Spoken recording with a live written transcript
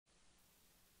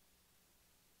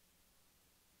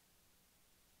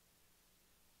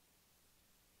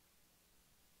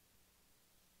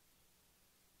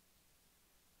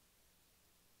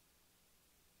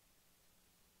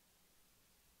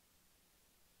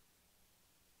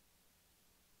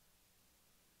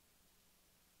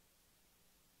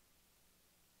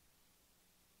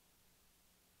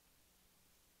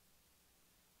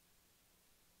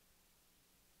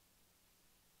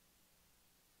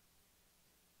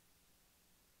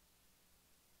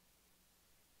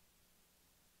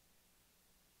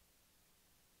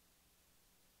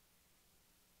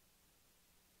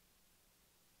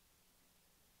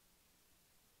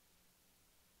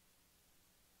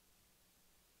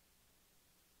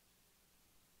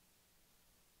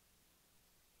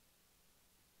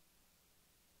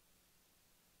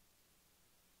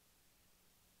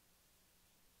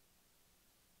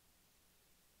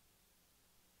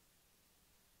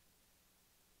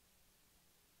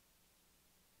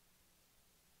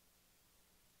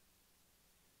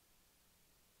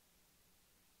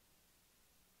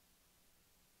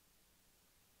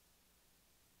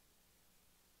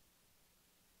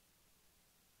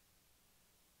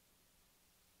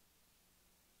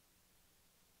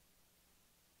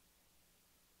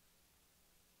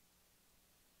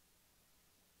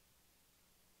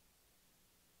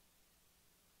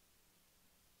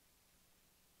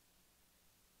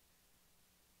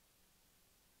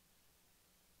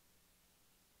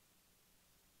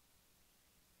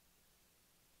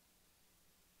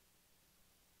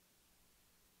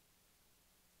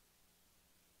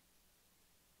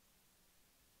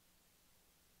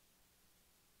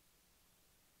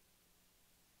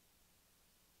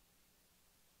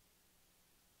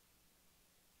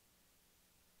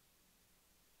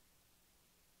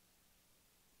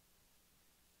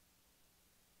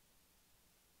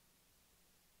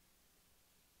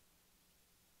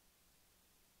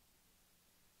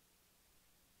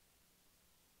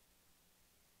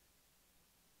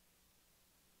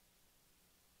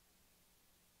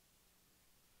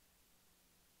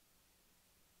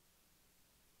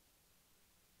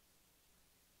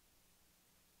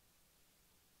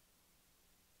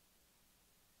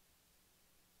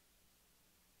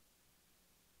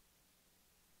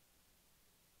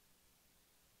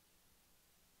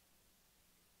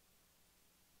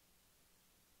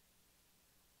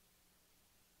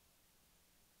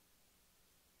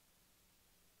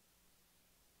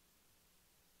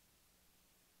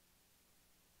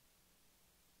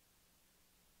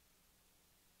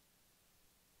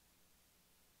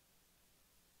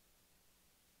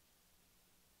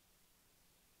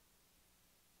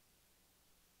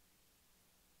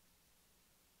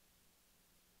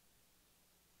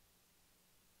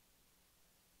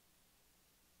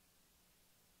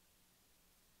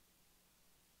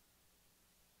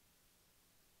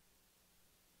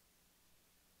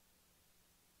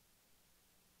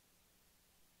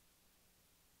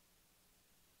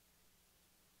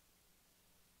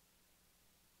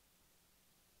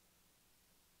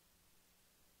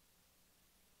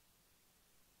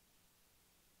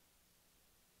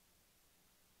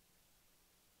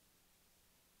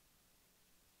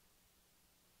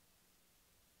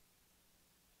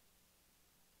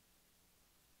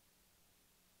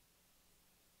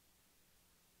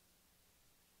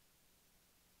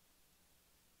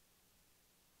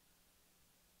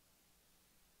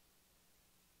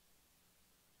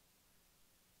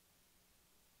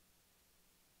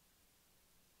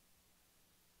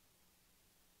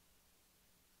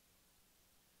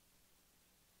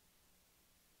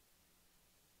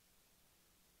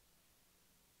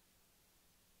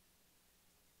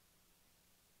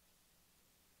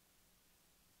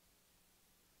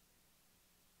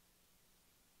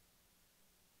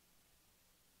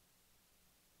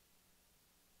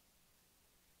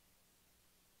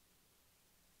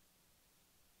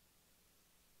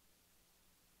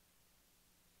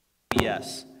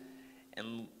yes.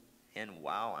 And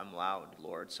wow, I'm loud,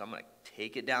 Lord, so I'm going to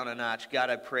take it down a notch. God,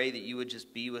 I pray that you would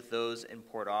just be with those in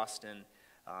Port Austin,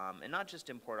 and not just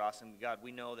in Port Austin. God,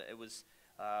 we know that it was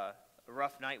a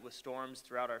rough night with storms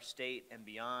throughout our state and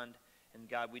beyond, and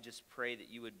God, we just pray that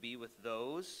you would be with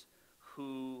those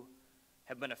who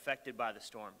have been affected by the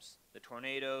storms, the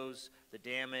tornadoes, the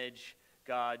damage,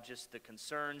 God, just the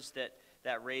concerns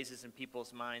that raises in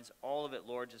people's minds. All of it,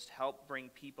 Lord, just help bring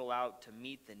people out to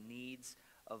meet the needs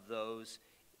of those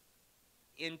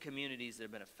in communities that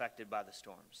have been affected by the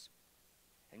storms.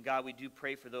 And God, we do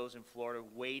pray for those in Florida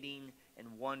waiting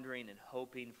and wondering and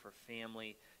hoping for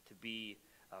family to be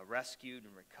rescued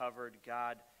and recovered.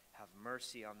 God, have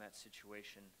mercy on that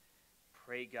situation.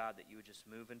 Pray, God, that you would just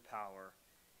move in power.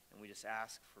 And we just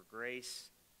ask for grace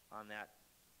on that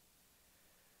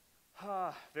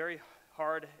very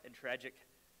hard and tragic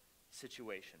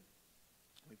situation.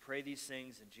 We pray these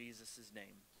things in Jesus'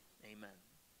 name. Amen.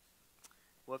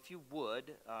 Well, if you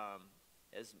would,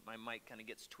 as my mic kind of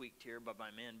gets tweaked here by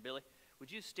my man Billy,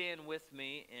 would you stand with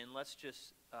me and let's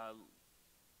just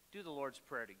do the Lord's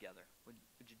Prayer together. Would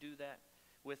you do that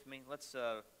with me? Let's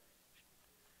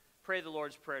pray the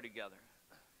Lord's Prayer together.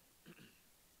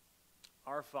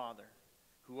 Our Father,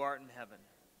 who art in heaven,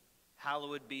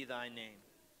 hallowed be thy name.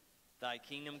 Thy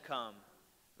kingdom come,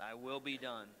 thy will be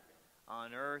done,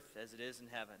 on earth as it is in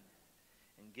heaven.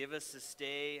 And give us this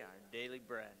day our daily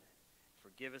bread.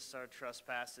 Forgive us our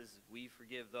trespasses, as we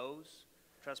forgive those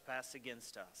who trespass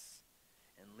against us.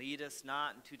 And lead us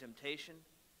not into temptation.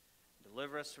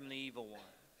 Deliver us from the evil one.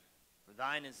 For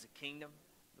thine is the kingdom,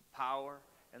 the power,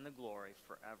 and the glory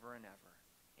forever and ever.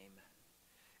 Amen.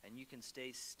 And you can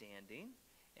stay standing,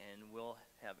 and we'll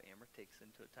have Amber take us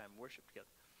into a time of worship together.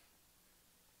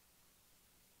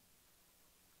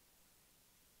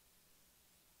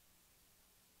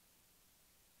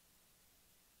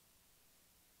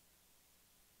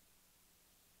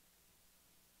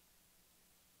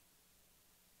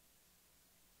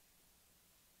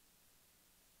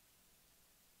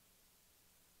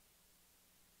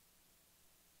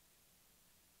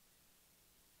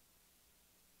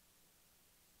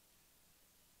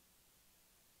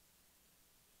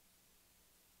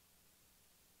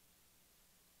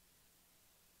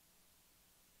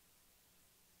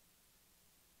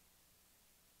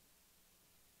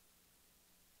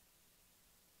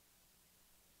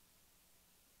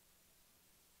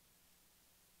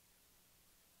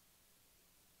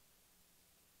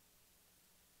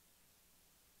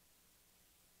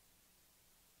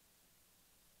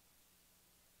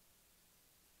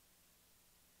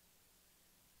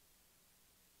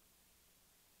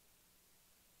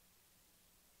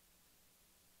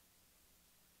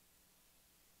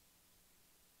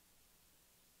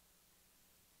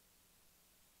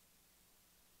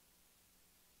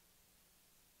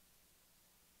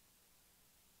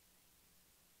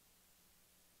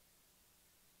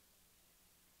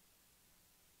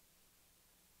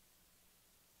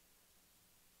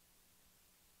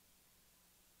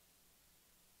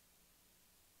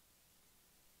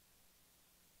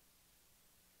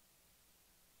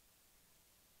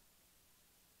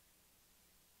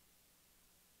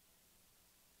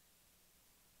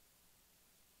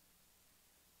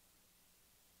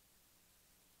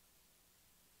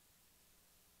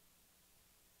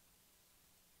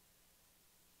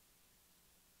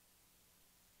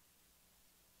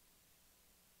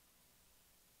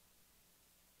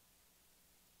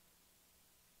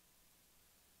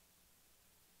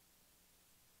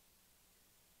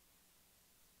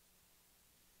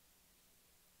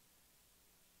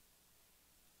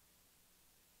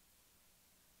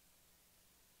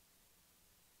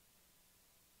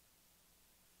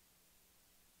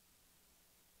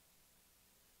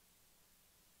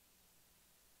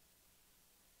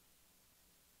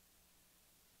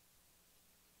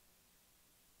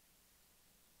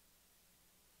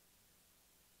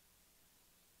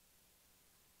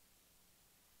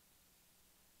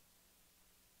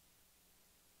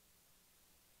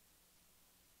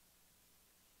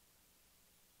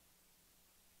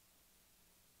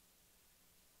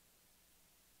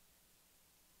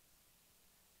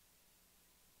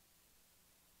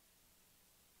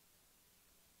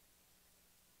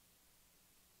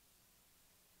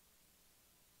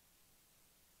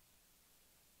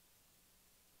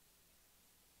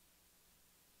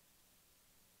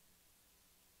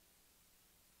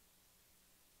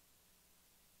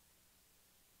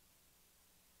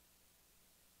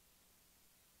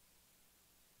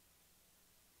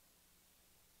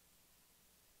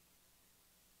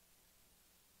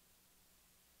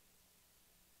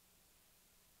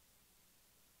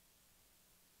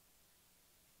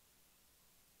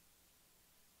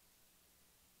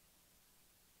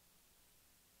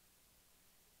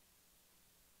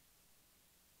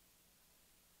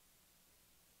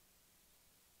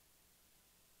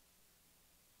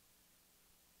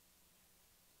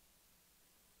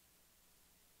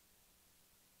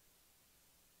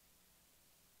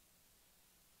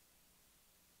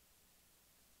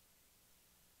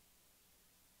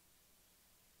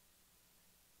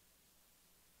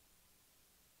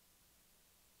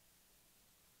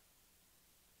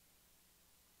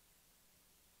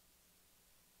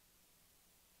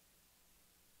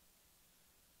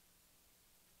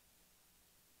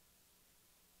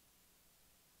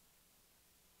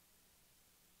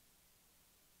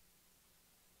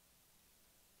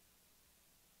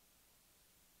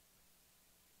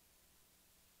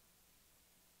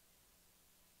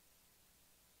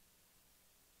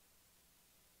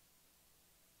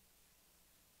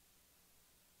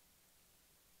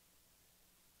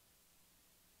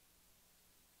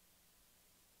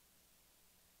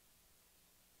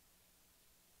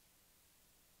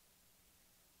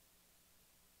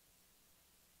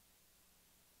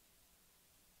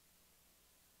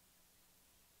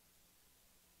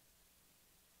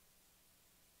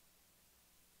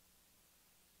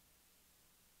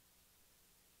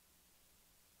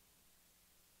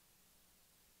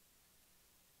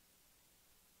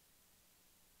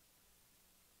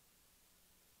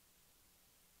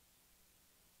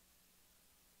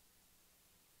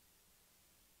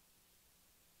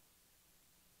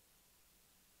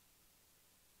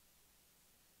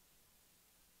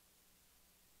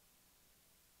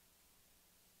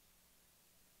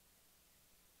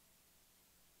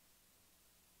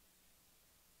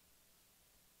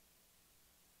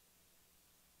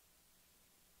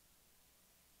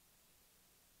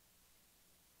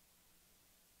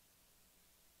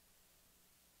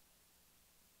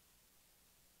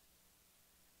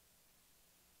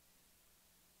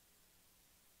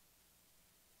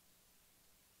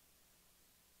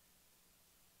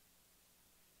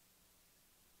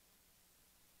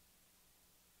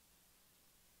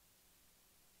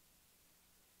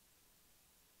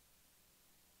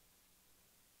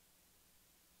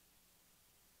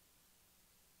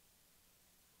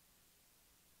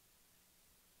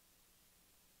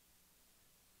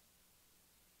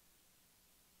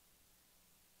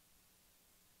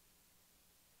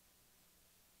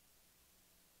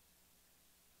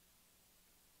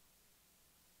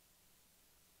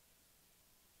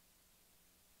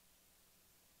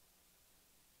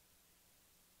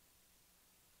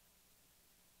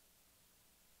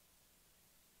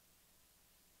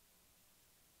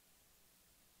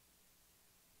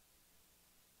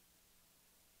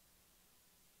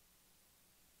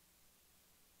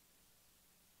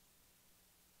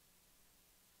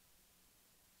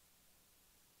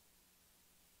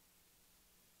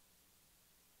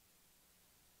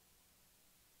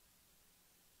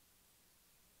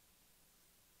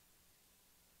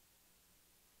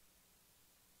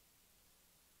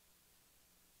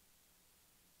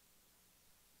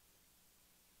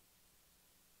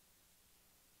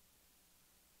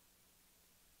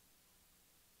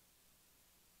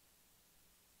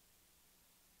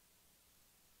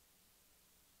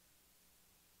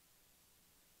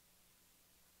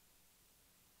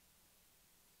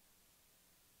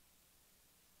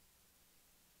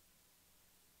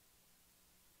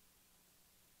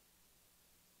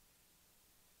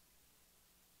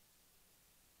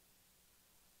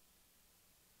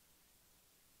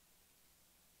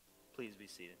 Please be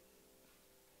seated.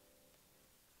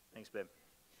 Thanks, babe.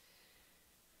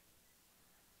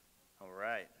 All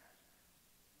right.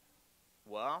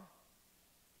 Well,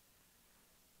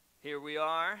 here we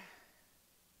are,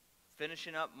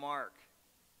 finishing up Mark.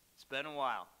 It's been a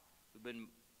while.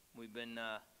 We've been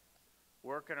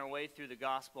working our way through the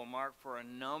Gospel of Mark for a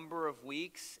number of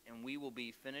weeks, and we will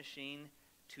be finishing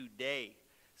today.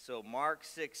 So Mark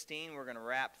 16, we're going to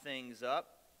wrap things up.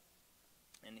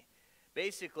 And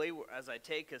basically, as I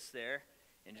take us there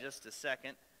in just a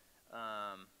second,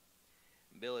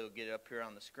 Billy will get it up here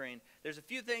on the screen. There's a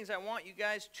few things I want you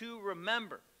guys to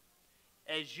remember.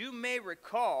 As you may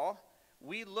recall,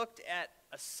 we looked at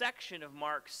a section of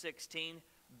Mark 16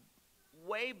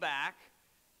 way back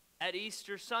at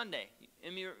Easter Sunday.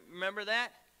 You remember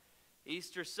that?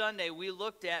 Easter Sunday, we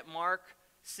looked at Mark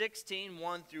 16,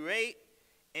 1 through 8,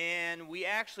 and we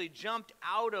actually jumped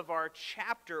out of our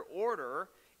chapter order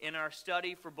in our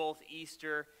study for both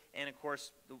Easter and, of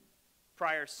course, the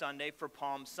prior Sunday for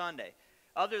Palm Sunday.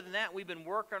 Other than that, we've been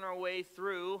working our way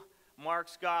through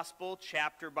Mark's Gospel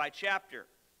chapter by chapter.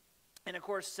 And, of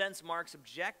course, since Mark's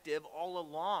objective all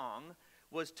along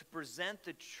was to present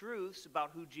the truths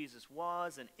about who Jesus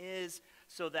was and is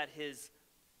so that his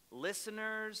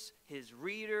listeners, his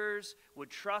readers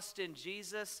would trust in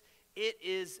Jesus, it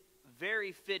is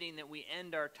very fitting that we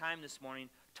end our time this morning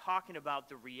talking about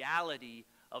the reality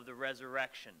of the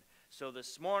resurrection. So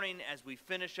this morning, as we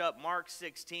finish up Mark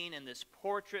 16 and this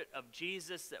portrait of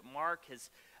Jesus that Mark has,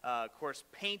 of course,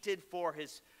 painted for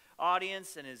his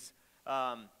audience and his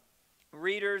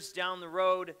readers down the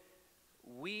road,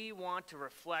 we want to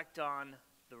reflect on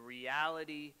the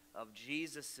reality of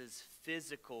Jesus'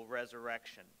 physical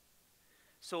resurrection.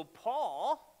 So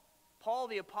Paul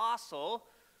the apostle,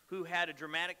 who had a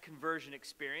dramatic conversion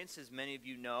experience, as many of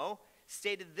you know,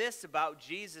 stated this about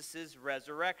Jesus'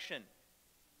 resurrection.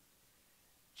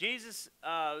 Jesus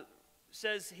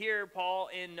says here, Paul,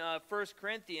 in 1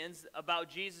 Corinthians about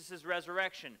Jesus'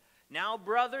 resurrection. Now,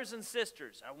 brothers and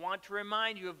sisters, I want to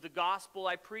remind you of the gospel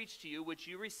I preached to you, which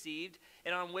you received,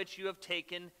 and on which you have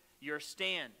taken your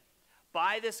stand.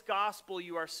 By this gospel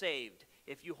you are saved,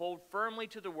 if you hold firmly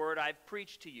to the word I have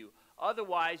preached to you.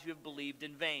 Otherwise you have believed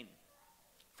in vain.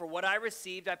 For what I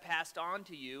received I passed on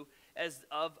to you as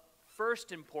of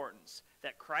first importance,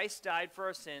 that Christ died for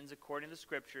our sins according to the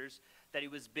Scriptures, that he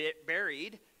was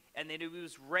buried, and that he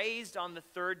was raised on the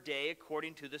third day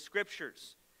according to the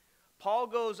Scriptures. Paul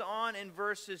goes on in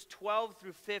verses 12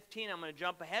 through 15. I'm going to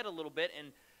jump ahead a little bit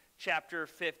in chapter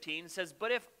 15. It says,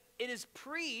 but if it is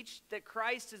preached that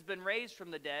Christ has been raised from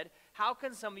the dead, how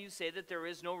can some of you say that there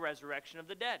is no resurrection of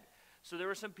the dead? So there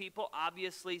were some people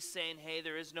obviously saying, hey,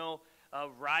 there is no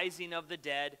rising of the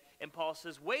dead. And Paul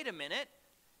says, wait a minute.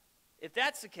 If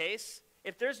that's the case,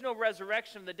 if there's no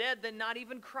resurrection of the dead, then not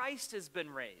even Christ has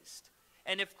been raised.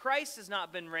 And if Christ has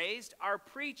not been raised, our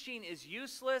preaching is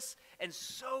useless, and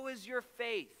so is your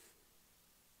faith.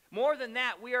 More than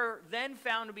that, we are then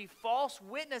found to be false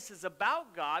witnesses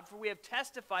about God, for we have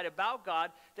testified about God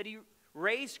that he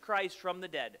raised Christ from the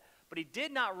dead. But he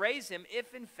did not raise him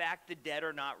if in fact the dead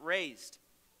are not raised.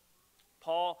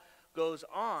 Paul goes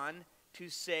on to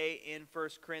say in 1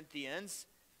 Corinthians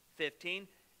 15,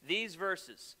 these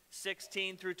verses,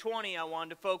 16 through 20, I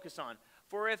wanted to focus on.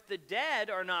 For if the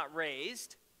dead are not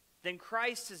raised, then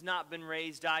Christ has not been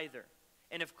raised either.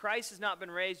 And if Christ has not been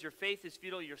raised, your faith is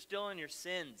futile, you're still in your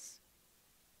sins.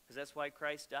 Because that's why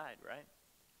Christ died, right?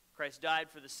 Christ died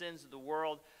for the sins of the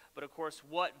world. But of course,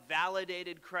 what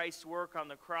validated Christ's work on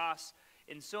the cross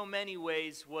in so many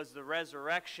ways was the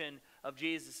resurrection of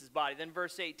Jesus' body. Then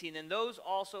verse 18, and those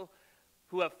also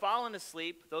who have fallen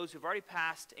asleep, those who've already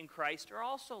passed in Christ, are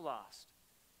also lost.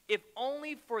 If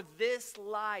only for this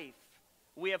life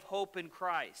we have hope in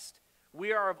Christ,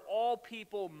 we are of all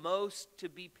people most to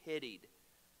be pitied,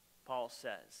 Paul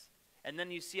says. And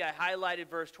then you see I highlighted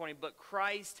verse 20, but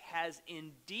Christ has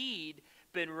indeed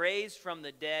been raised from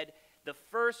the dead, the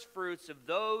first fruits of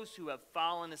those who have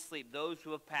fallen asleep, those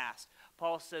who have passed.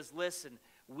 Paul says, listen,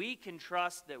 we can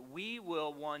trust that we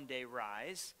will one day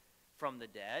rise from the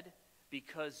dead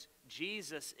because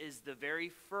Jesus is the very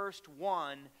first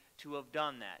one to have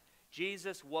done that.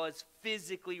 Jesus was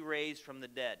physically raised from the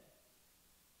dead.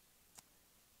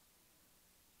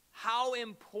 How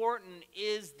important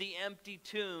is the empty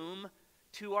tomb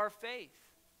to our faith?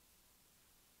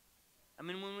 I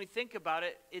mean, when we think about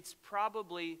it, it's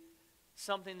probably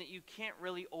something that you can't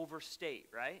really overstate,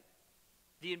 right?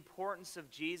 The importance of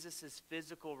Jesus'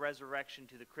 physical resurrection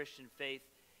to the Christian faith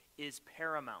is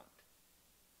paramount.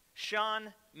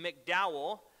 Sean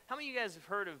McDowell, how many of you guys have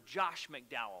heard of Josh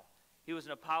McDowell? He was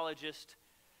an apologist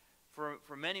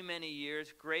for many, many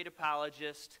years, great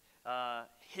apologist.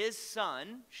 His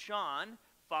son, Sean,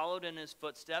 followed in his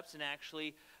footsteps and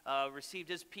actually received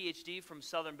his PhD from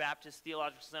Southern Baptist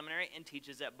Theological Seminary and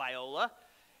teaches at Biola.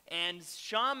 And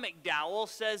Sean McDowell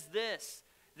says this: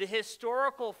 the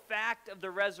historical fact of the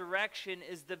resurrection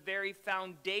is the very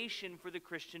foundation for the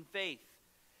Christian faith.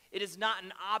 It is not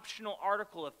an optional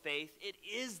article of faith, it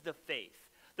is the faith.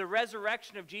 The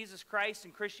resurrection of Jesus Christ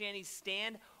and Christianity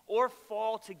stand or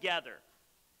fall together.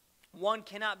 One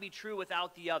cannot be true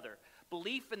without the other.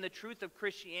 Belief in the truth of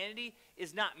Christianity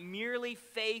is not merely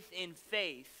faith in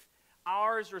faith,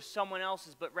 ours or someone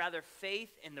else's, but rather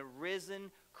faith in the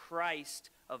risen Christ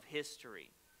of history.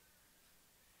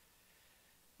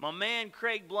 My man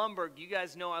Craig Blumberg, you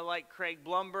guys know I like Craig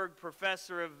Blumberg,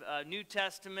 professor of New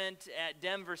Testament at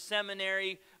Denver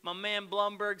Seminary. My man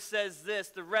Blumberg says this: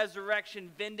 the resurrection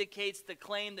vindicates the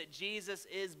claim that Jesus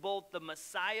is both the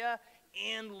Messiah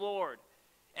and Lord.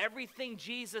 Everything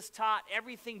Jesus taught,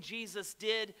 everything Jesus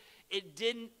did, it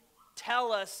didn't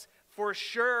tell us for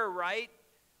sure, right,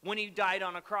 when he died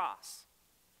on a cross.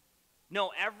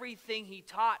 No, everything he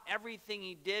taught, everything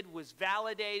he did was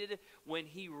validated when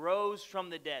he rose from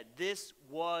the dead. This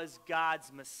was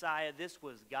God's Messiah. This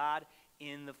was God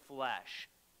in the flesh.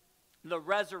 The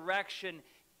resurrection,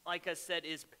 like I said,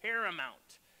 is paramount.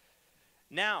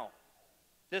 Now,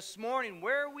 this morning,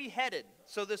 where are we headed?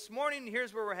 So this morning,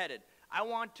 here's where we're headed. I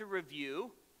want to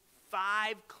review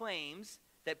 5 claims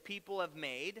that people have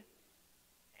made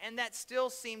and that still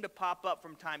seem to pop up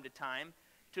from time to time,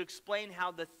 to explain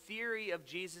how the theory of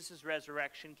Jesus'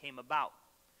 resurrection came about.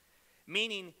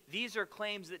 Meaning, these are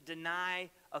claims that deny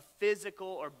a physical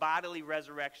or bodily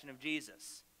resurrection of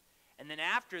Jesus. And then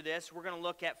after this, we're going to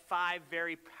look at 5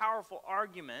 very powerful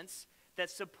arguments that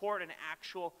support an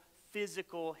actual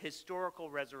physical, historical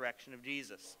resurrection of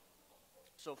Jesus.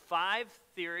 So 5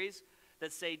 theories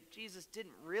that say Jesus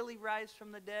didn't really rise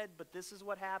from the dead, but this is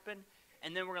what happened.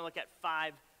 And then we're going to look at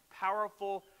 5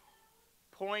 powerful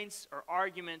points or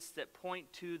arguments that point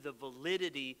to the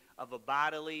validity of a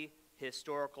bodily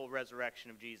historical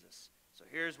resurrection of Jesus. So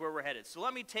here's where we're headed. So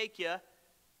let me take you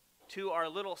to our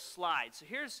little slide. So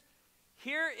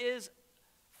here is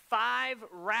 5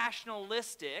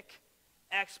 rationalistic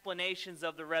explanations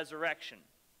of the resurrection.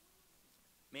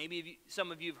 Maybe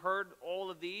some of you have heard all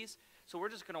of these, so we're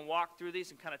just going to walk through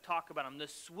these and kind of talk about them. The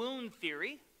swoon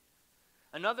theory.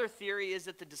 Another theory is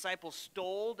that the disciples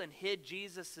stole and hid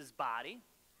Jesus' body.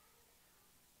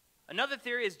 Another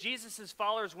theory is Jesus'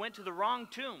 followers went to the wrong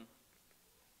tomb.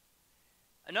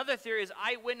 Another theory is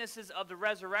eyewitnesses of the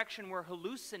resurrection were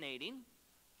hallucinating.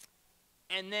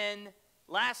 And then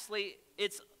lastly,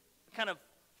 it's kind of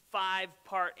 5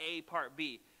 part A, part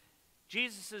B.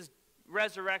 Jesus'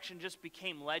 resurrection just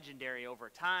became legendary over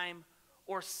time,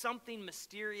 or something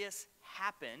mysterious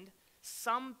happened.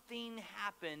 Something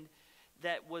happened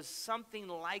that was something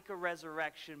like a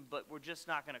resurrection, but we're just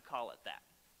not going to call it that.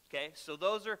 Okay, so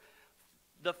those are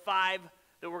the 5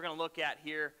 that we're going to look at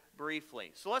here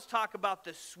briefly. So let's talk about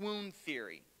the swoon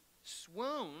theory.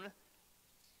 Swoon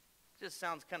just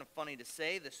sounds kind of funny to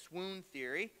say, the swoon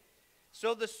theory.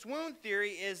 So the swoon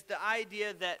theory is the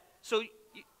idea that,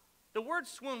 the word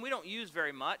swoon we don't use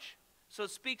very much, so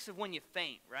it speaks of when you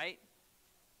faint, right?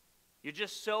 You're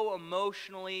just so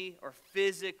emotionally or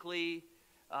physically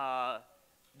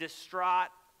distraught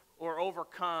or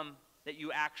overcome that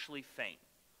you actually faint.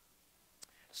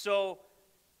 So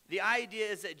the idea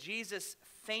is that Jesus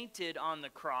fainted on the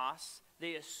cross.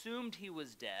 They assumed he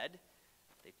was dead.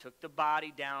 They took the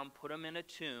body down, put him in a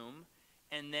tomb,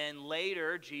 and then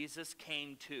later Jesus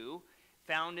came to,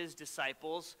 found his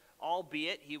disciples,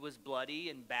 albeit he was bloody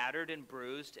and battered and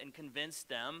bruised, and convinced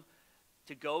them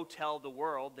to go tell the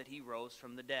world that he rose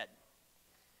from the dead.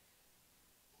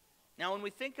 Now, when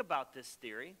we think about this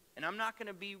theory, and I'm not going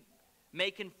to be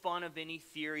making fun of any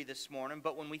theory this morning,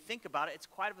 but when we think about it, it's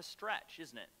quite of a stretch,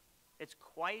 isn't it? It's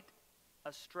quite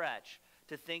a stretch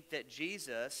to think that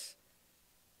Jesus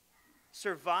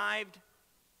survived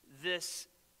this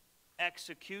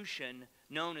execution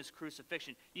known as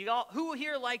crucifixion. Who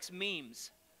here likes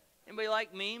memes? Anybody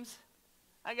like memes?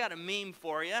 I got a meme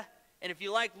for you. And if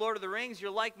you like Lord of the Rings,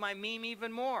 you'll like my meme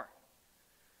even more.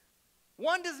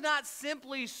 One does not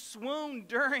simply swoon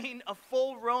during a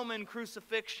full Roman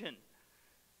crucifixion.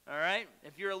 All right?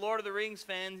 If you're a Lord of the Rings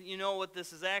fan, you know what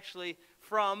this is actually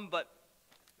from, but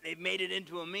they've made it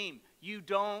into a meme. You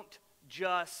don't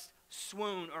just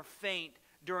swoon or faint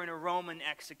during a Roman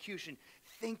execution.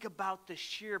 Think about the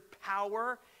sheer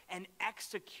power and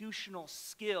executional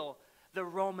skill the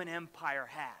Roman Empire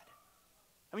had.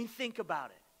 I mean, think about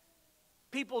it.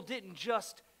 People didn't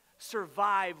just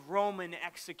survive Roman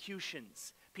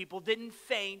executions. People didn't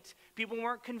faint. People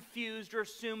weren't confused or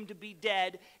assumed to be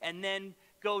dead and then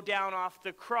go down off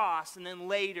the cross and then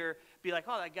later be like,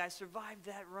 oh, that guy survived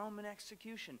that Roman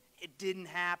execution. It didn't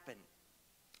happen.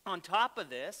 On top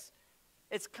of this,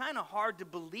 it's kind of hard to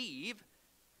believe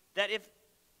that if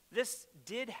this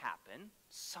did happen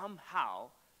somehow,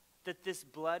 that this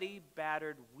bloody,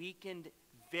 battered, weakened,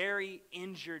 very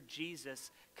injured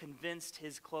Jesus convinced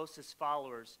his closest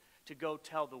followers to go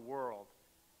tell the world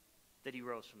that he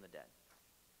rose from the dead.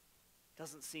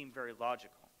 Doesn't seem very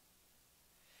logical.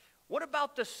 What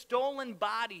about the stolen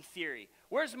body theory?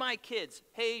 Where's my kids?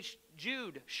 Hey,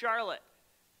 Jude, Charlotte,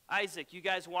 Isaac, you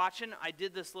guys watching? I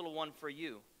did this little one for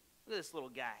you. Look at this little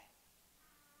guy.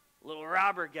 Little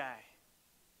robber guy.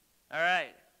 All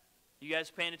right. You guys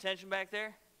paying attention back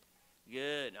there?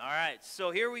 Good. All right.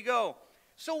 So here we go.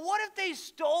 So what if they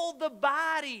stole the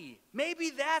body? Maybe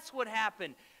that's what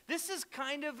happened. This is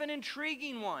kind of an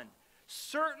intriguing one.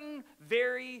 Certain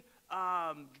very,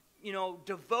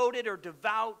 devoted or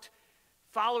devout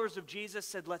followers of Jesus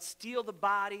said, let's steal the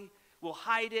body, we'll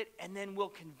hide it, and then we'll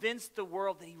convince the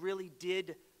world that he really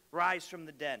did rise from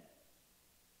the dead.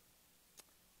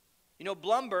 You know,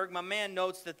 Blumberg, my man,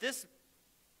 notes that this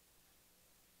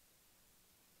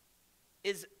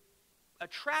is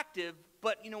attractive,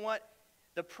 but you know what?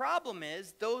 The problem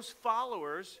is those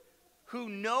followers who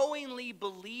knowingly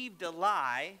believed a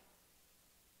lie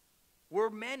were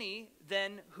many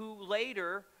then who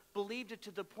later believed it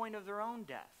to the point of their own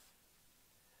death.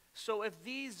 So if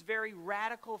these very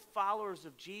radical followers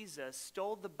of Jesus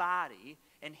stole the body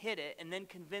and hid it and then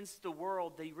convinced the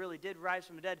world that he really did rise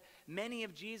from the dead, many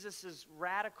of Jesus'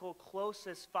 radical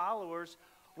closest followers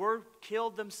were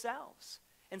killed themselves.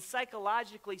 And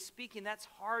psychologically speaking, that's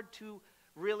hard to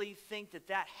really think that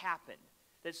that happened,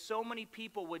 that so many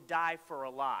people would die for a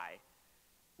lie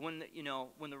when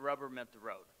the rubber met the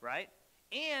road, right?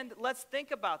 And let's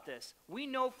think about this. We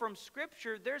know from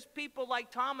Scripture there's people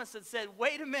like Thomas that said,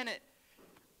 wait a minute,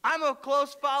 I'm a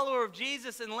close follower of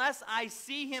Jesus. Unless I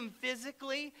see him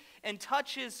physically and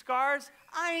touch his scars,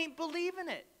 I ain't believing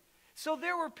it. So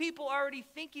there were people already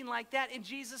thinking like that in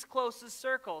Jesus' closest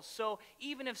circle. So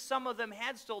even if some of them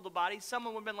had stole the body,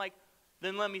 someone would have been like,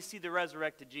 then let me see the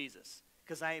resurrected Jesus,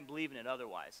 because I ain't believing it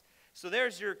otherwise. So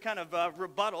there's your kind of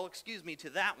rebuttal, to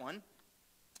that one.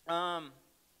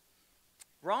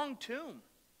 Wrong tomb.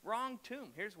 Wrong tomb.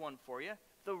 Here's one for you.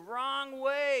 The wrong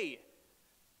way.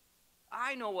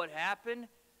 I know what happened.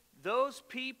 Those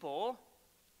people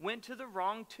went to the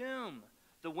wrong tomb.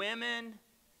 The women,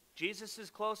 Jesus'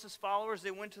 closest followers,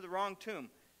 they went to the wrong tomb.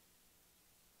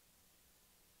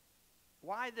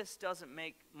 Why this doesn't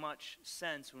make much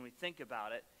sense when we think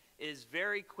about it is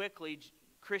very quickly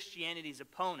Christianity's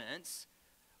opponents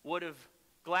would have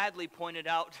gladly pointed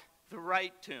out the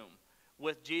right tomb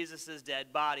with Jesus'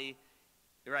 dead body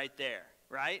right there,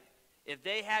 right? If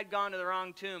they had gone to the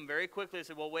wrong tomb, very quickly they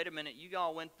said, well, wait a minute, you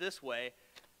all went this way.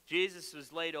 Jesus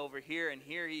was laid over here, and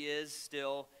here he is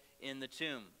still in the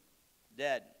tomb,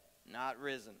 dead, not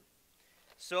risen.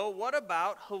 So what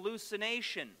about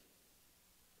hallucination?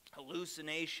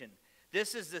 Hallucination.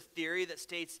 This is the theory that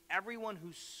states everyone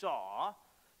who saw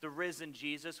the risen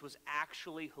Jesus was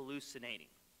actually hallucinating.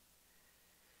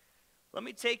 Let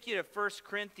me take you to 1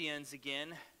 Corinthians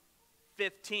again,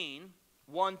 15,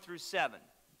 1 through 7.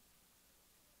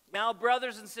 Now,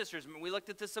 brothers and sisters, we looked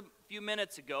at this a few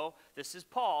minutes ago. This is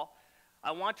Paul.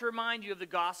 I want to remind you of the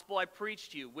gospel I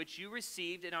preached to you, which you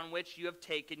received and on which you have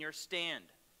taken your stand.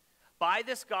 By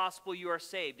this gospel you are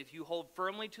saved, if you hold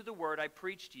firmly to the word I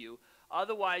preached to you.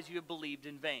 Otherwise you have believed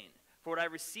in vain. For what I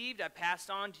received I passed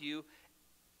on to you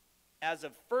as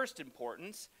of first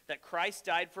importance, that Christ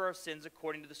died for our sins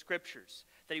according to the Scriptures,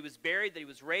 that he was buried, that he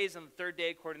was raised on the third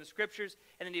day according to the Scriptures,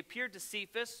 and then he appeared to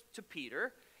Cephas, to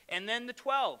Peter, and then the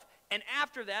 12. And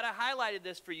after that, I highlighted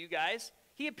this for you guys,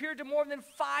 he appeared to more than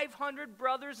 500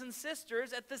 brothers and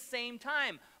sisters at the same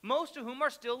time, most of whom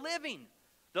are still living,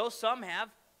 though some have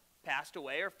passed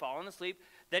away or fallen asleep.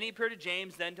 Then he appeared to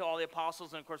James, then to all the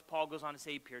apostles, and of course Paul goes on to say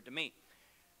he appeared to me.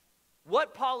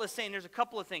 What Paul is saying, there's a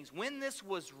couple of things. When this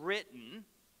was written,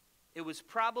 it was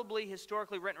probably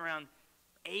historically written around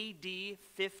AD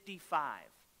 55.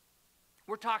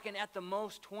 We're talking at the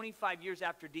most 25 years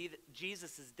after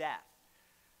Jesus' death.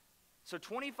 So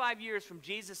 25 years from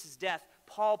Jesus' death,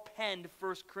 Paul penned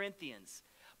 1 Corinthians.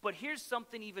 But here's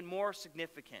something even more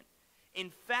significant. In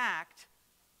fact,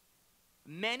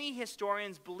 many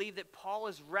historians believe that Paul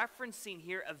is referencing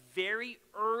here a very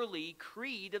early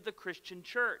creed of the Christian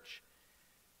church.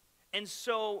 And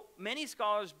so many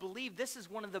scholars believe this is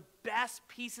one of the best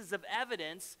pieces of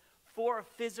evidence for a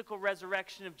physical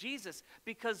resurrection of Jesus,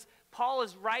 because Paul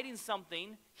is writing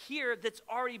something here that's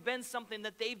already been something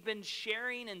that they've been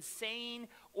sharing and saying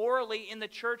orally in the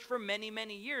church for many,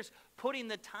 many years, putting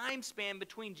the time span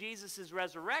between Jesus'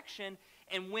 resurrection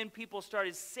and when people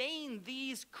started saying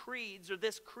these creeds, or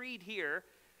this creed here,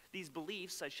 these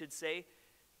beliefs, I should say,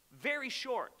 very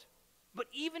short. But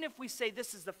even if we say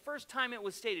this is the first time it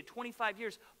was stated, 25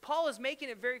 years, Paul is making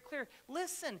it very clear.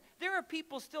 Listen, there are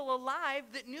people still alive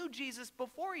that knew Jesus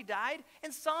before he died,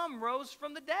 and some rose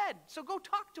from the dead. So go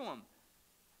talk to them.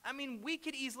 I mean, we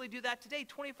could easily do that today.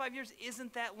 25 years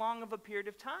isn't that long of a period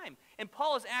of time. And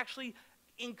Paul is actually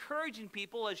encouraging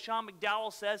people, as Sean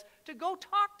McDowell says, to go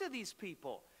talk to these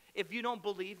people. If you don't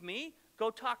believe me, go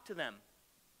talk to them.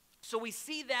 So we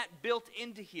see that built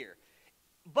into here.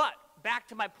 But back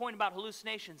to my point about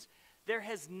hallucinations, there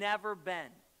has never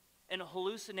been a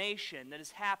hallucination that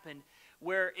has happened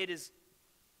where it has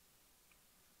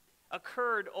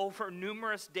occurred over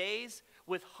numerous days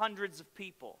with hundreds of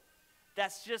people.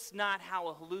 That's just not how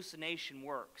a hallucination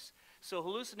works. So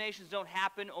hallucinations don't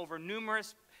happen over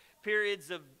numerous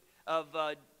periods of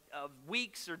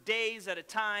weeks or days at a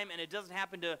time, and it doesn't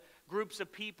happen to groups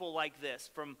of people like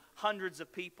this, from hundreds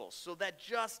of people. So that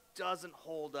just doesn't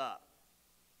hold up.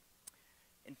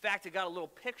 In fact, I got a little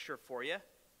picture for you.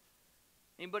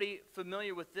 Anybody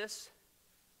familiar with this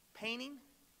painting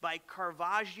by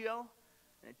Caravaggio,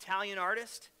 an Italian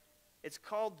artist? It's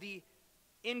called The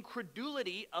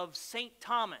Incredulity of St.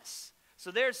 Thomas.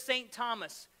 So there's St.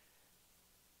 Thomas,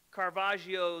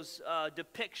 Caravaggio's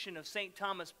depiction of St.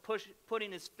 Thomas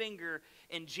putting his finger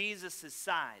in Jesus'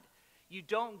 side. You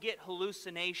don't get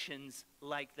hallucinations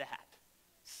like that.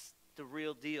 It's the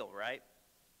real deal, right?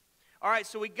 All right,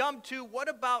 so we come to, what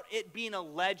about it being a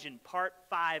legend, part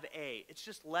 5a? It's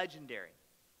just legendary.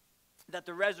 That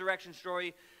the resurrection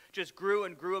story just grew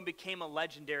and grew and became a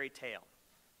legendary tale.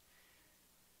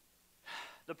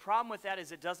 The problem with that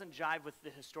is it doesn't jive with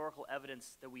the historical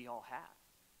evidence that we all have.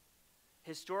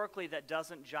 Historically, that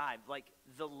doesn't jive. Like,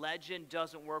 the legend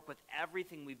doesn't work with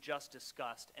everything we've just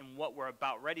discussed and what we're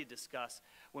about ready to discuss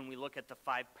when we look at the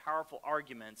 5 powerful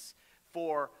arguments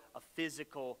for a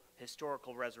physical,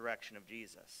 historical resurrection of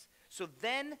Jesus. So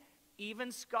then,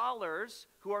 even scholars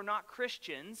who are not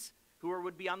Christians,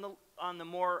 would be on the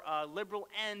more liberal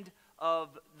end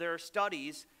of their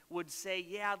studies, would say,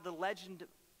 yeah, the legend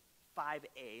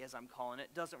 5a, as I'm calling it,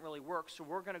 doesn't really work, so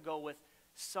we're going to go with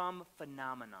some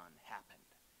phenomenon happened.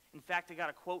 In fact, I got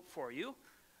a quote for you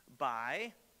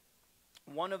by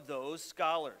one of those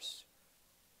scholars.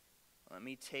 Let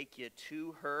me take you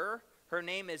to her. Her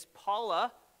name is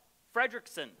Paula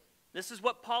Fredrickson. This is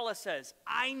what Paula says.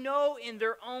 I know in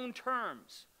their own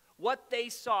terms what they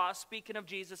saw, speaking of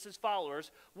Jesus'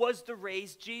 followers, was the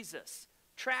raised Jesus.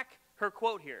 Track her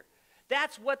quote here.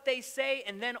 That's what they say,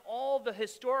 and then all the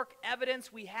historic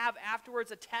evidence we have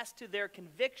afterwards attests to their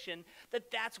conviction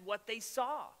that that's what they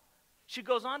saw. She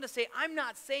goes on to say, I'm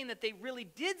not saying that they really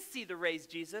did see the raised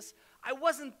Jesus. I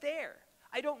wasn't there.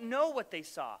 I don't know what they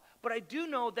saw, but I do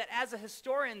know that as a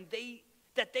historian,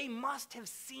 they must have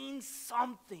seen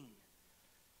something.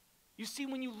 You see,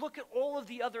 when you look at all of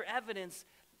the other evidence,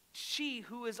 she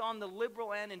who is on the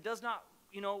liberal end and does not,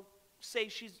 say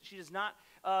she does not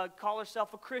call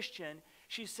herself a Christian,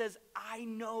 she says, I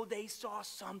know they saw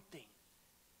something.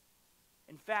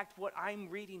 In fact, what I'm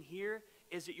reading here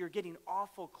is that you're getting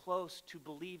awful close to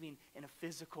believing in a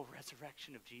physical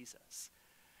resurrection of Jesus.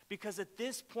 Because at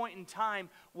this point in time,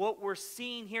 what we're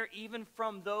seeing here, even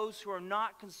from those who are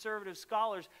not conservative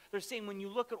scholars, they're saying when you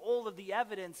look at all of the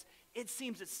evidence, it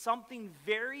seems that something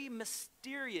very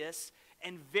mysterious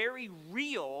and very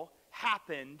real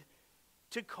happened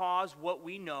to cause what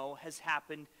we know has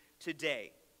happened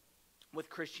today, with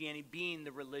Christianity being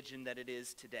the religion that it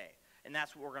is today. And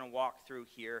that's what we're going to walk through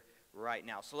here right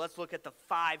now. So let's look at the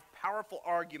 5 powerful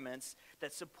arguments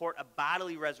that support a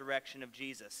bodily resurrection of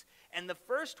Jesus. And the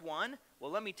first one,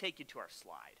 well, let me take you to our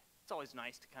slide. It's always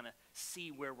nice to kind of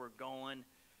see where we're going.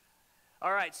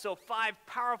 All right, so 5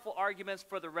 powerful arguments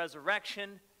for the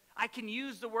resurrection. I can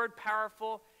use the word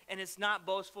powerful, and it's not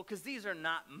boastful, because these are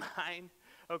not mine,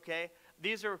 okay?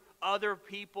 These are other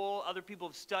people. Other people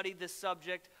have studied this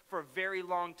subject for a very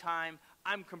long time.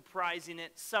 I'm comprising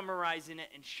it, summarizing it,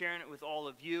 and sharing it with all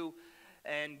of you,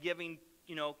 and giving,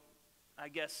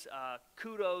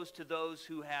 kudos to those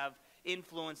who have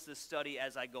influenced this study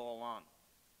as I go along.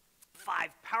 5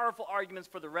 powerful arguments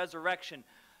for the resurrection.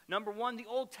 Number 1, the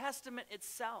Old Testament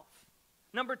itself.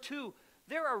 Number 2,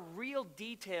 there are real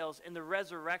details in the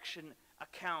resurrection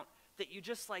account that you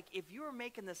just if you were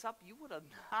making this up, you would have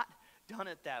not done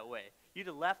it that way. You'd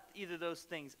have left either of those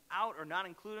things out or not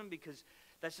include them because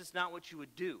That's just not what you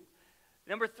would do.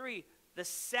 Number 3, the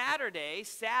Saturday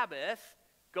Sabbath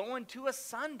going to a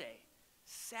Sunday.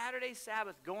 Saturday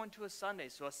Sabbath going to a Sunday.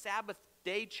 So a Sabbath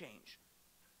day change.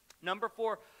 Number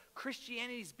 4,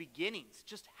 Christianity's beginnings.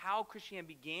 Just how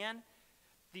Christianity began.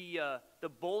 The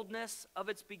boldness of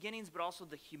its beginnings, but also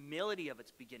the humility of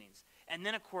its beginnings. And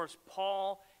then, of course,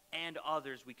 Paul and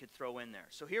others we could throw in there.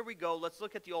 So here we go. Let's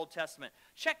look at the Old Testament.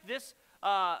 Check this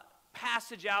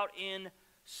passage out in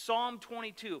Psalm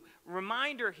 22.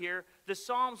 Reminder here, the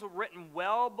Psalms were written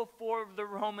well before the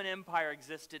Roman Empire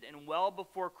existed and well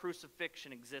before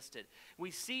crucifixion existed. We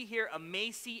see here a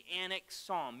messianic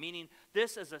psalm, meaning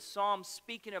this is a psalm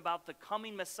speaking about the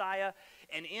coming Messiah.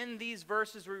 And in these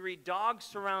verses we read, dogs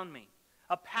surround me.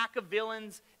 A pack of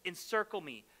villains encircle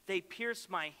me. They pierce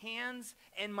my hands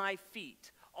and my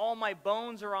feet. All my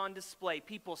bones are on display.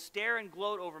 People stare and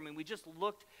gloat over me. We just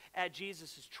looked at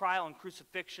Jesus' trial and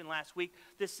crucifixion last week.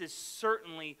 This is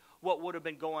certainly what would have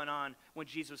been going on when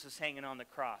Jesus was hanging on the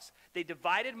cross. They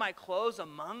divided my clothes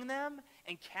among them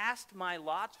and cast my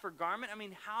lots for garment. I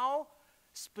mean, how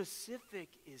specific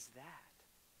is that?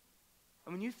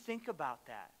 And when you think about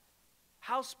that,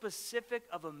 how specific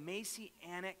of a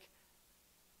messianic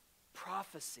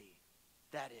prophecy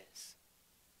that is.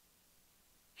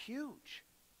 Huge.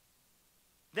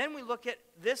 Then we look at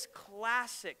this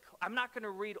classic. I'm not going to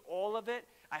read all of it.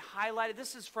 I highlighted.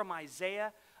 This is from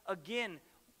Isaiah. Again,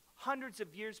 hundreds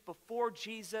of years before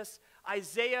Jesus.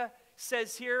 Isaiah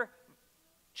says here,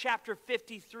 chapter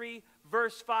 53,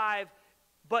 verse 5,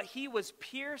 but he was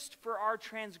pierced for our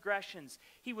transgressions.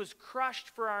 He was crushed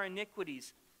for our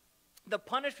iniquities. The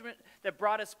punishment that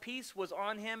brought us peace was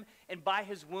on him, and by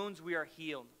his wounds we are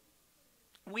healed.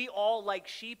 We all, like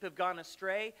sheep, have gone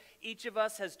astray. Each of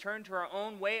us has turned to our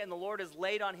own way, and the Lord has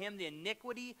laid on him the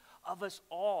iniquity of us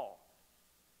all.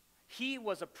 He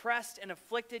was oppressed and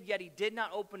afflicted, yet he did not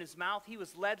open his mouth. He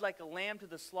was led like a lamb to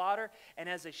the slaughter, and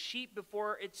as a sheep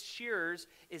before its shearers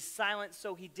is silent,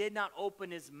 so he did not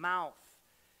open his mouth.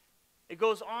 It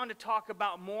goes on to talk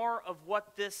about more of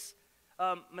what this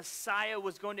Messiah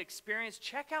was going to experience.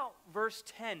 Check out verse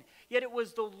 10. Yet it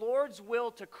was the Lord's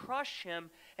will to crush him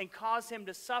and cause him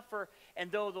to suffer,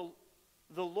 and though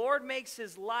the Lord makes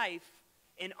his life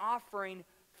an offering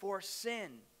for sin.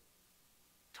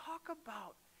 Talk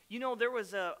about, there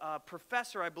was a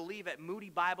professor, I believe, at Moody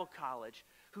Bible College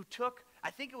who took, I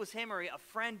think it was him or a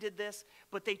friend did this,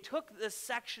 but they took this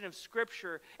section of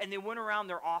Scripture and they went around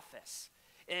their office.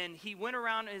 And he went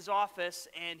around his office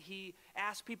and he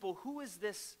asked people, who is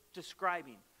this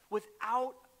describing?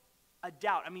 Without a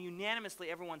doubt, unanimously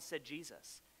everyone said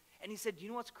Jesus. And he said, you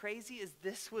know what's crazy is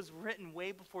this was written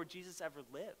way before Jesus ever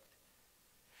lived.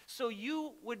 So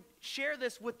you would share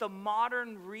this with the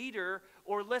modern reader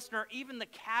or listener, even the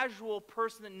casual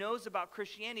person that knows about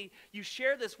Christianity. You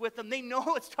share this with them. They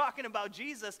know it's talking about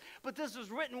Jesus, but this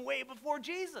was written way before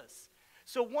Jesus.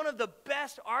 So one of the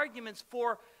best arguments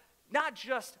for not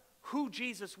just who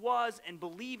Jesus was and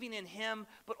believing in him,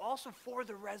 but also for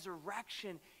the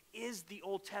resurrection is the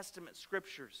Old Testament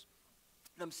scriptures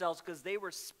themselves, because they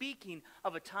were speaking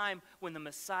of a time when the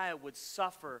Messiah would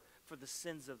suffer for the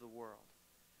sins of the world.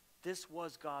 This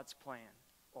was God's plan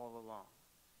all along.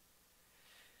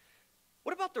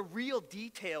 What about the real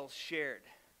details shared?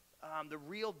 The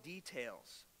real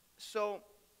details. So,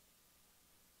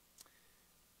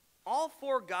 all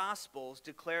four Gospels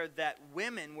declare that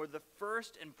women were the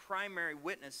first and primary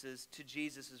witnesses to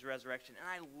Jesus' resurrection. And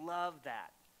I love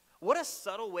that. What a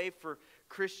subtle way for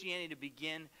Christianity to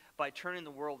begin by turning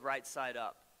the world right side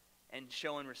up and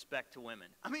showing respect to women.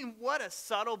 What a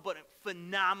subtle but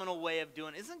phenomenal way of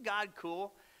doing it. Isn't God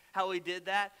cool how he did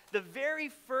that? The very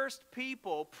first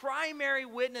people, primary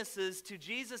witnesses to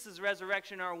Jesus'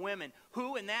 resurrection are women,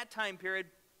 who in that time period,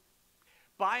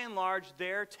 by and large,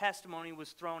 their testimony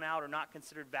was thrown out or not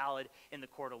considered valid in the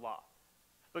court of law.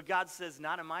 But God says,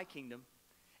 not in my kingdom.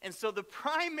 And so the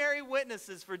primary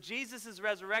witnesses for Jesus'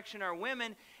 resurrection are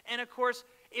women. And of course,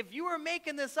 if you were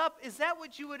making this up, is that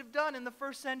what you would have done in the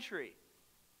first century?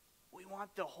 We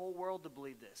want the whole world to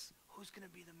believe this. Who's going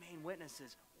to be the main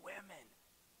witnesses? Women.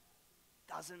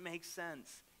 Doesn't make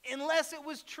sense. Unless it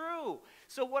was true.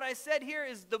 So what I said here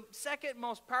is the second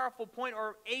most powerful point,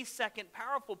 or a second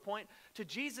powerful point to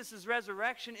Jesus'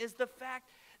 resurrection, is the fact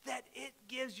that it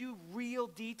gives you real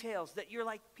details that you're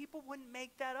like, people wouldn't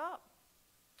make that up.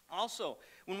 Also,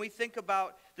 when we think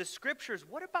about the scriptures,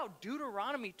 what about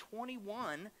Deuteronomy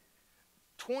 21:23?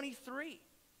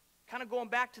 Kind of going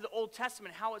back to the Old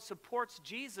Testament, how it supports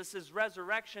Jesus'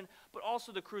 resurrection, but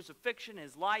also the crucifixion,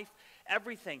 his life,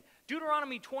 everything.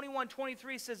 Deuteronomy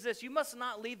 21:23 says this: you must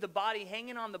not leave the body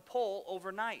hanging on the pole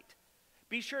overnight.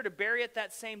 Be sure to bury it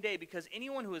that same day, because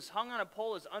anyone who is hung on a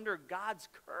pole is under God's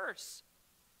curse.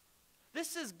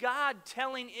 This is God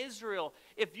telling Israel,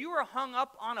 if you are hung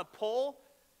up on a pole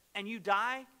and you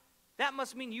die, that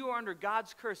must mean you are under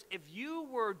God's curse. If you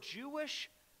were Jewish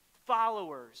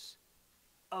followers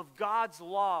of God's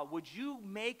law, would you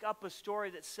make up a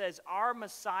story that says our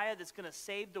Messiah that's going to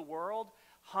save the world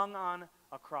hung on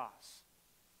a cross?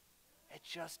 It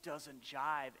just doesn't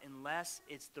jive unless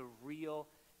it's the real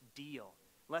deal.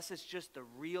 Unless it's just the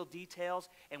real details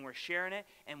and we're sharing it.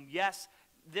 And yes,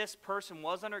 this person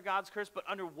was under God's curse, but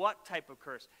under what type of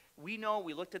curse? We know,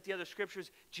 we looked at the other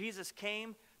scriptures, Jesus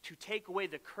came to take away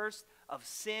the curse of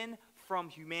sin from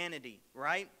humanity,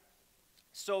 right?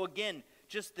 So again,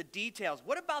 just the details.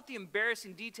 What about the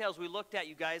embarrassing details we looked at,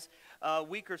 you guys, a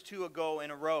week or two ago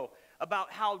in a row,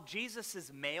 about how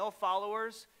Jesus' male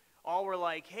followers all were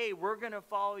like, hey, we're going to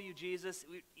follow you, Jesus.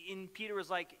 And Peter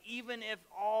was like, even if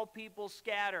all people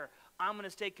scatter, I'm going to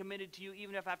stay committed to you,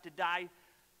 even if I have to die.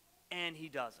 And he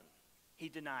doesn't. He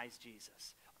denies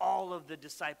Jesus. All of the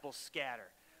disciples scatter.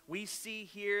 We see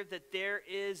here that there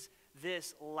is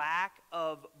this lack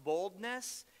of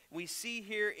boldness. We see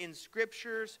here in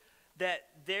scriptures that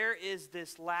there is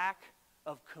this lack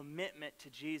of commitment to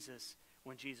Jesus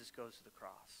when Jesus goes to the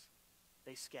cross.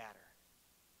 They scatter.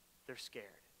 They're scared,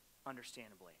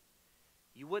 understandably.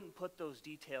 You wouldn't put those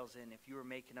details in if you were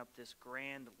making up this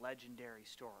grand, legendary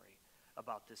story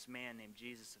about this man named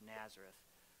Jesus of Nazareth,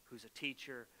 who's a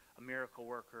teacher, a miracle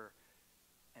worker,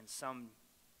 and some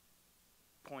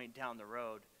point down the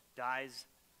road dies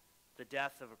the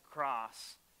death of a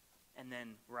cross and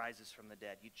then rises from the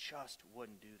dead. You just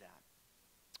wouldn't do that.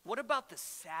 What about the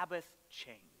Sabbath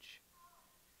change?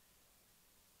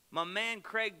 My man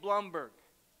Craig Blumberg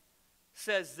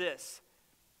says this,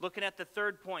 looking at the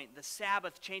third point, the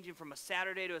Sabbath changing from a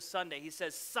Saturday to a Sunday. He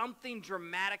says something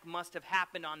dramatic must have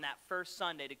happened on that first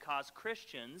Sunday to cause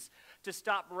Christians to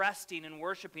stop resting and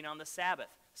worshiping on the Sabbath,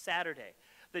 Saturday,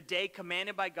 the day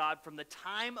commanded by God from the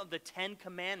time of the 10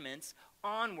 Commandments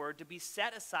onward to be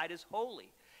set aside as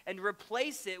holy, and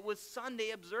replace it with Sunday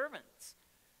observance.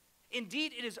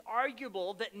 Indeed, it is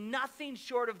arguable that nothing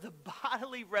short of the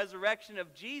bodily resurrection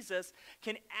of Jesus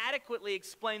can adequately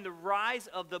explain the rise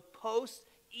of the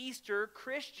post-Easter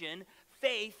Christian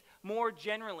faith more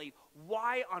generally.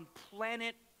 Why on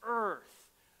planet Earth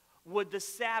would the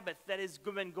Sabbath that has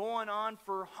been going on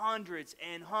for hundreds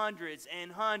and hundreds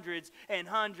and hundreds and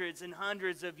hundreds and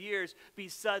hundreds of years be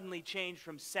suddenly changed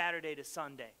from Saturday to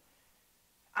Sunday?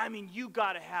 I mean, you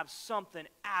got to have something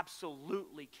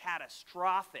absolutely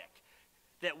catastrophic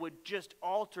that would just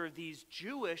alter these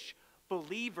Jewish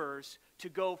believers to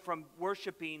go from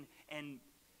worshiping and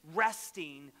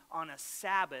resting on a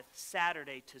Sabbath,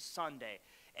 Saturday to Sunday.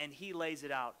 And he lays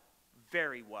it out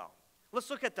very well. Let's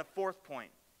look at the fourth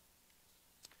point.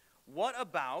 What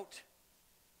about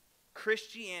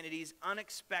Christianity's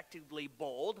unexpectedly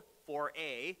bold, for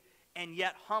A, and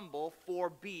yet humble, for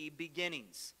B,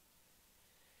 beginnings?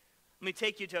 Let me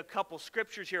take you to a couple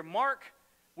scriptures here. Mark,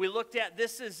 we looked at,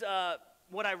 this is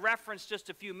what I referenced just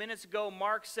a few minutes ago.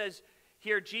 Mark says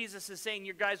here, Jesus is saying,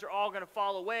 you guys are all going to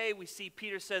fall away. We see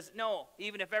Peter says, no,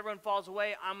 even if everyone falls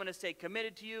away, I'm going to stay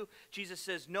committed to you. Jesus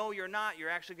says, no, you're not. You're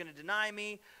actually going to deny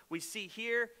me. We see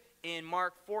here in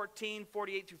Mark 14,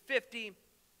 48 through 50,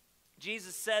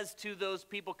 Jesus says to those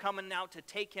people coming out to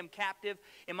take him captive,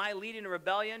 am I leading a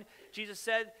rebellion? Jesus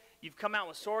said, you've come out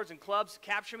with swords and clubs to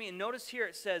capture me. And notice here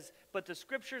it says, but the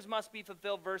scriptures must be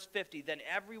fulfilled, verse 50. Then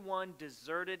everyone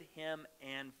deserted him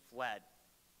and fled.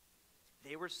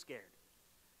 They were scared.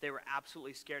 They were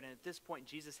absolutely scared. And at this point,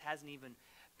 Jesus hasn't even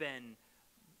been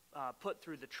put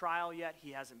through the trial yet.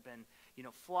 He hasn't been,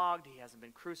 flogged. He hasn't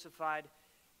been crucified.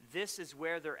 This is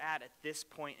where they're at this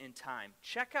point in time.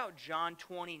 Check out John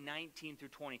 20, 19 through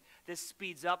 20. This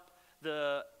speeds up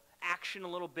the action a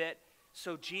little bit.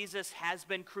 So Jesus has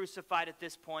been crucified at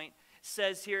this point. It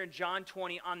says here in John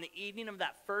 20, on the evening of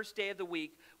that first day of the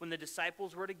week, when the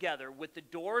disciples were together, with the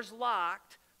doors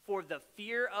locked for the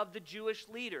fear of the Jewish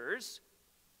leaders.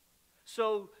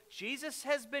 So Jesus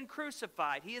has been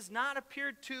crucified. He has not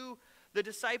appeared to the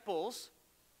disciples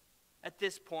at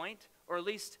this point, or at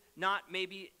least not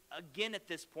maybe again at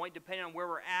this point, depending on where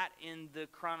we're at in the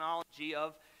chronology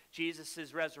of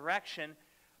Jesus' resurrection.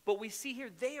 But we see here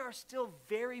they are still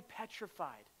very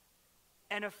petrified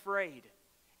and afraid.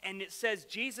 And it says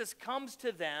Jesus comes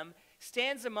to them,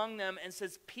 stands among them, and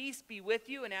says, peace be with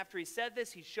you. And after he said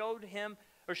this, he showed them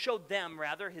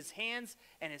his hands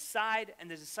and his side. And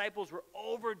the disciples were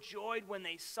overjoyed when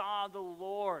they saw the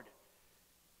Lord.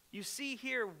 You see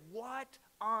here, what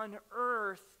on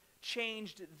earth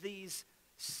changed these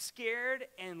scared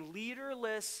and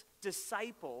leaderless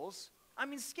disciples, I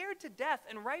mean, scared to death,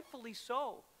 and rightfully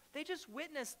so. They just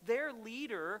witnessed their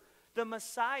leader, the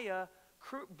Messiah,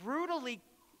 brutally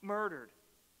murdered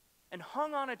and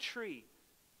hung on a tree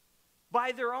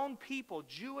by their own people.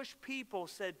 Jewish people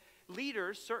said,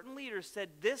 certain leaders said,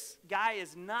 this guy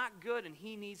is not good and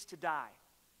he needs to die.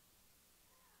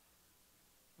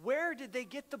 Where did they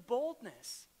get the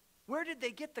boldness? Where did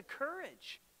they get the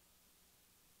courage?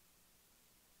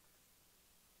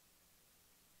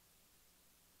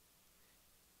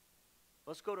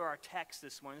 Let's go to our text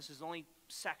this morning. This is the only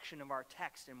section of our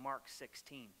text in Mark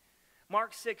 16.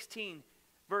 Mark 16,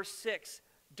 verse 6.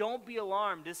 Don't be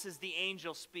alarmed. This is the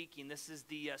angel speaking. This is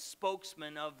the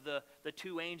spokesman of the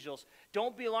two angels.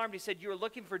 Don't be alarmed. He said, you are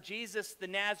looking for Jesus the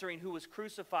Nazarene who was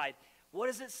crucified. What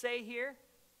does it say here?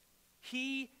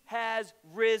 He has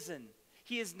risen.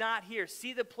 He is not here.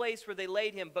 See the place where they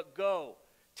laid him, but go.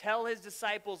 Tell his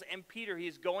disciples and Peter he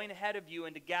is going ahead of you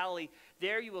into Galilee.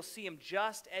 There you will see him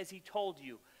just as he told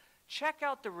you. Check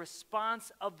out the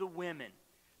response of the women.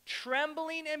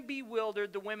 Trembling and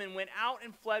bewildered, the women went out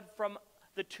and fled from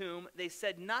the tomb. They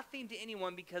said nothing to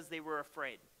anyone because they were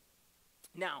afraid.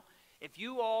 Now, if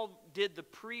you all did the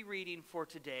pre-reading for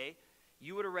today,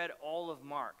 you would have read all of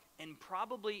Mark. And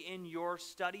probably in your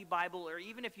study Bible, or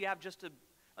even if you have just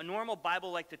a normal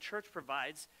Bible like the church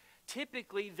provides,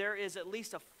 typically there is at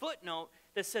least a footnote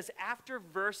that says after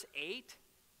verse 8,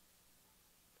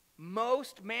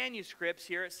 most manuscripts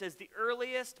here, it says the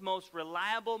earliest, most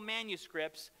reliable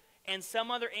manuscripts and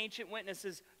some other ancient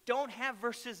witnesses don't have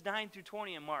verses 9 through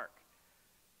 20 in Mark.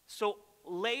 So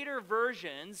later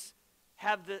versions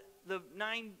have the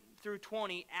 9 through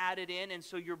 20 added in, and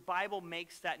so your Bible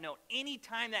makes that note.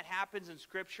 Anytime that happens in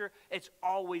Scripture, it's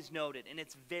always noted, and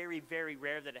it's very, very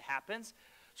rare that it happens.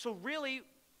 So really,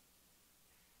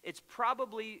 it's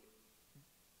probably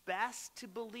best to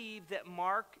believe that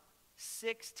Mark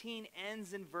 16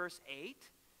 ends in verse 8,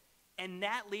 and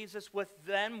that leaves us with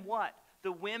then what?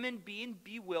 The women being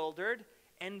bewildered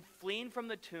and fleeing from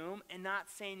the tomb and not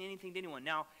saying anything to anyone.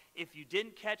 Now, if you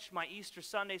didn't catch my Easter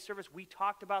Sunday service, we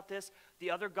talked about this.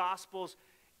 The other Gospels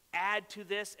add to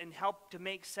this and help to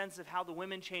make sense of how the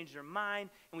women changed their mind,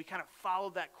 and we kind of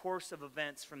followed that course of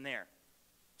events from there.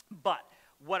 But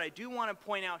what I do want to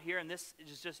point out here, and this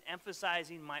is just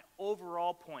emphasizing my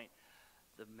overall point,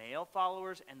 the male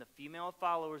followers and the female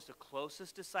followers, the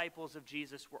closest disciples of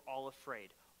Jesus, were all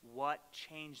afraid. What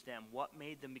changed them? What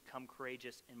made them become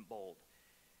courageous and bold?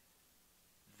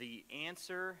 The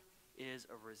answer is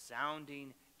a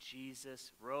resounding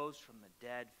Jesus rose from the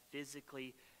dead,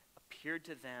 physically appeared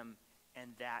to them,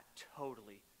 and that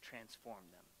totally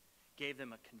transformed them. Gave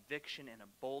them a conviction and a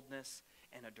boldness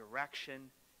and a direction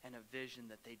and a vision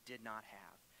that they did not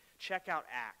have. Check out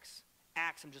Acts.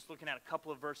 Acts, I'm just looking at a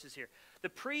couple of verses here. The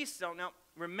priests, now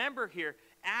remember here,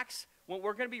 Acts, what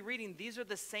we're going to be reading, these are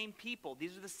the same people.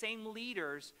 These are the same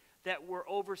leaders that were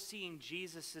overseeing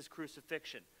Jesus'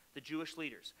 crucifixion, the Jewish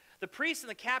leaders. The priests and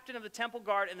the captain of the temple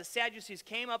guard and the Sadducees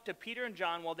came up to Peter and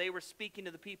John while they were speaking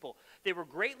to the people. They were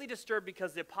greatly disturbed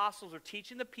because the apostles were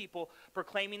teaching the people,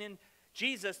 proclaiming in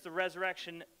Jesus the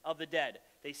resurrection of the dead.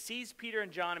 They seized Peter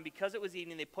and John, and because it was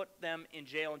evening, they put them in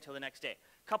jail until the next day.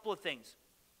 A couple of things,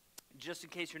 just in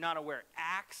case you're not aware.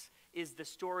 Acts is the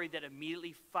story that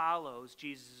immediately follows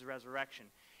Jesus' resurrection.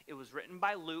 It was written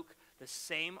by Luke, the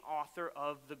same author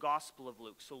of the Gospel of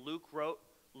Luke. So Luke wrote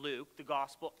Luke, the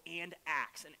Gospel, and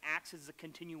Acts. And Acts is a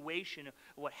continuation of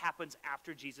what happens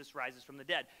after Jesus rises from the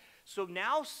dead. So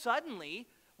now suddenly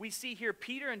we see here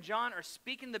Peter and John are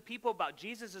speaking to the people about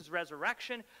Jesus'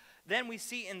 resurrection. Then we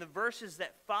see in the verses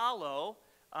that follow,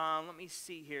 let me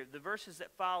see here, the verses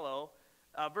that follow,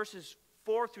 verses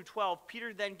 4 through 12,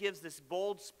 Peter then gives this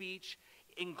bold speech,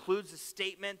 includes a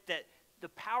statement that the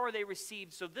power they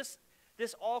received. So this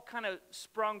all kind of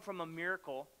sprung from a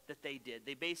miracle that they did.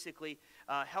 They basically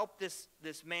helped this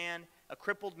man, a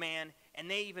crippled man, and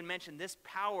they even mentioned this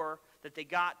power that they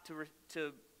got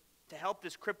to help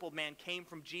this crippled man came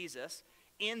from Jesus.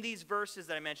 In these verses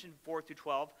that I mentioned, 4 through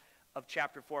 12 of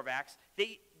chapter 4 of Acts,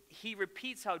 he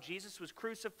repeats how Jesus was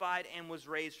crucified and was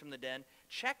raised from the dead.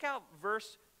 Check out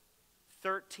verse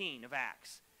 13 of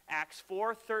Acts. Acts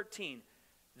 4:13.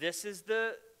 This is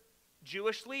the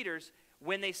Jewish leaders.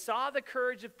 When they saw the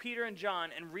courage of Peter and John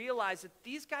and realized that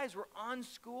these guys were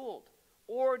unschooled,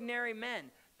 ordinary men,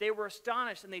 they were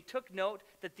astonished, and they took note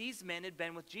that these men had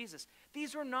been with Jesus.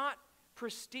 These were not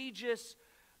prestigious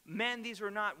men. These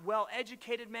were not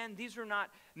well-educated men. These were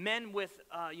not men with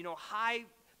high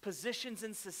positions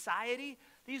in society.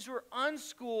 These were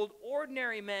unschooled,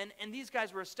 ordinary men, and these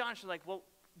guys were astonished. Like, well,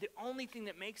 the only thing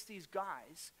that makes these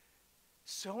guys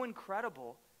so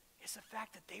incredible is the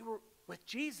fact that they were with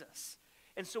Jesus.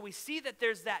 And so we see that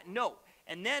there's that note.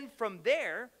 And then from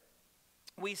there,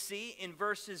 we see in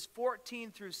verses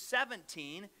 14 through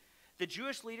 17, the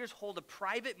Jewish leaders hold a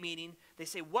private meeting. They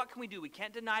say, what can we do? We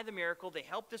can't deny the miracle. They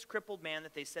helped this crippled man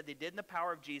that they said they did in the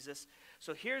power of Jesus.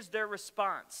 So here's their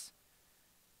response.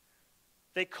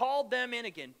 They called them in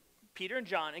again, Peter and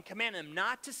John, and commanded them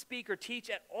not to speak or teach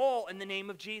at all in the name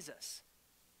of Jesus.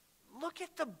 Look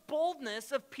at the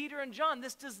boldness of Peter and John.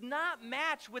 This does not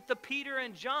match with the Peter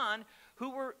and John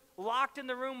who were locked in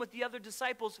the room with the other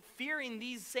disciples, fearing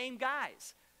these same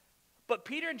guys. But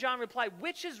Peter and John replied,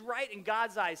 which is right in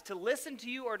God's eyes, to listen to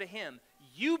you or to him?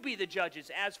 You be the judges.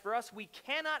 As for us, we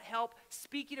cannot help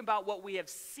speaking about what we have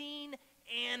seen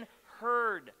and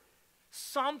heard.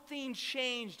 Something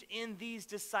changed in these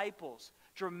disciples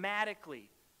dramatically,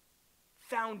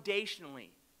 foundationally.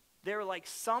 They're like,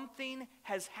 something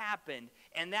has happened.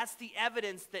 And that's the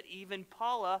evidence that even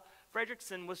Paula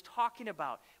Fredrickson was talking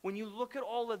about. When you look at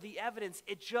all of the evidence,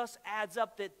 it just adds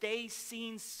up that they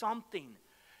seen something.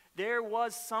 There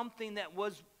was something that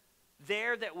was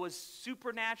there that was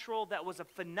supernatural, that was a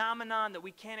phenomenon that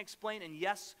we can't explain. And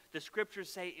yes, the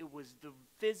scriptures say it was the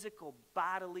physical,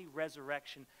 bodily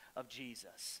resurrection of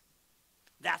Jesus.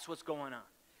 That's what's going on.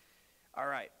 All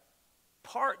right.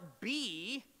 Part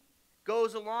B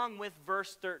goes along with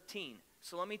verse 13.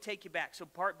 So let me take you back. So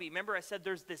part B, remember I said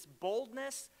there's this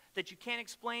boldness that you can't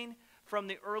explain from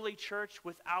the early church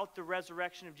without the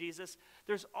resurrection of Jesus.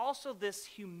 There's also this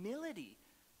humility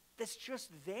that's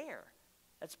just there.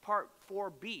 That's part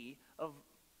 4B of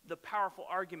the powerful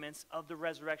arguments of the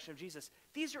resurrection of Jesus.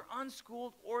 These are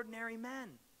unschooled, ordinary men.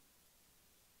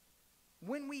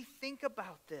 When we think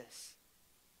about this,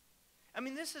 I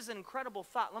mean, this is an incredible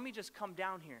thought. Let me just come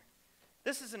down here.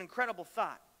 This is an incredible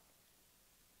thought.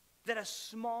 That a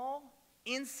small,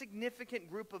 insignificant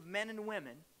group of men and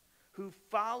women who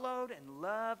followed and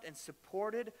loved and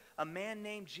supported a man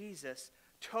named Jesus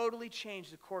totally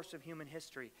changed the course of human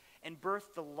history and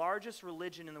birthed the largest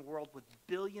religion in the world with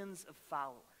billions of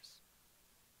followers.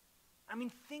 I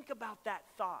mean, think about that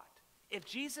thought. If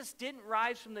Jesus didn't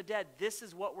rise from the dead, this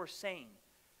is what we're saying.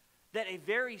 That a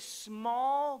very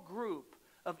small group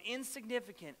of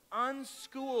insignificant,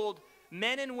 unschooled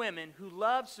men and women who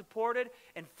loved, supported,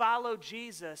 and followed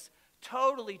Jesus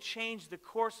totally changed the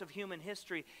course of human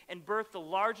history and birthed the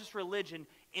largest religion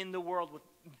in the world with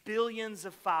billions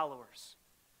of followers.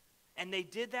 And they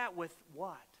did that with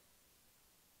what?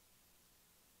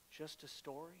 Just a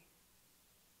story?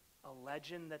 A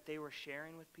legend that they were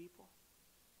sharing with people?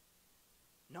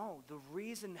 No, the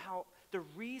reason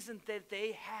that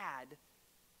they had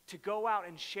to go out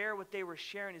and share what they were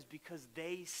sharing is because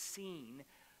they seen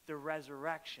the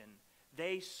resurrection.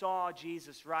 They saw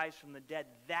Jesus rise from the dead.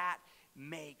 That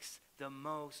makes the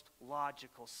most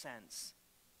logical sense.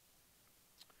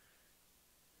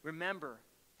 Remember,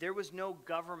 there was no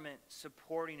government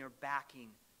supporting or backing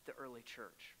the early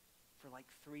church for like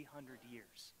 300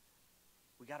 years.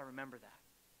 We got to remember that.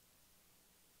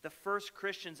 The first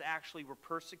Christians actually were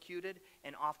persecuted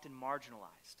and often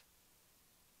marginalized.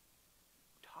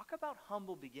 Talk about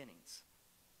humble beginnings.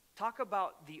 Talk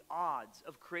about the odds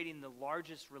of creating the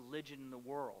largest religion in the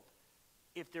world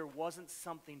if there wasn't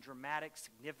something dramatic,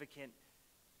 significant,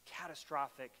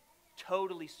 catastrophic,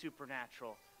 totally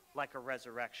supernatural like a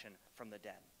resurrection from the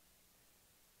dead.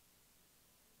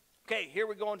 Okay, here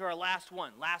we go into our last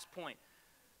point.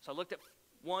 So I looked at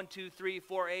 1, 2, 3,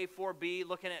 4A, 4B,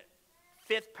 looking at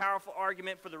fifth powerful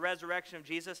argument for the resurrection of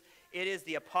Jesus. It is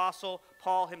the Apostle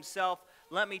Paul himself.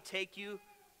 Let me take you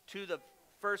to the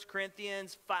 1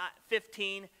 Corinthians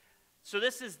 15. So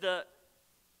this is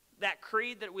that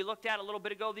creed that we looked at a little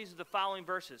bit ago. These are the following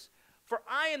verses. For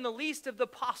I am the least of the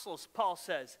apostles, Paul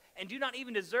says, and do not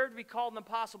even deserve to be called an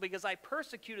apostle because I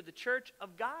persecuted the church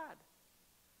of God.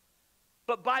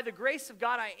 But by the grace of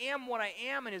God I am what I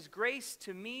am, and his grace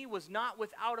to me was not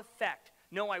without effect.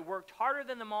 No, I worked harder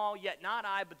than them all, yet not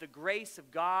I, but the grace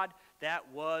of God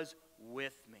that was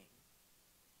with me.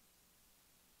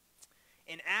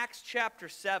 In Acts chapter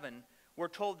 7, we're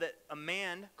told that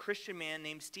a Christian man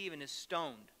named Stephen is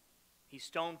stoned. He's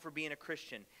stoned for being a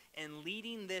Christian. And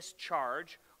leading this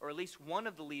charge, or at least one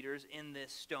of the leaders in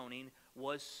this stoning,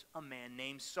 was a man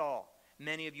named Saul.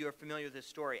 Many of you are familiar with this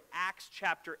story. Acts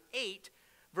chapter 8,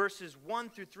 verses 1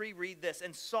 through 3 read this.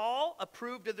 And Saul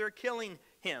approved of their killing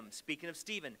him, speaking of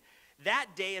Stephen. That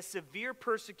day a severe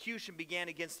persecution began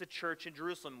against the church in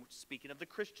Jerusalem, speaking of the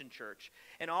Christian church.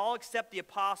 And all except the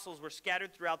apostles were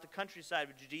scattered throughout the countryside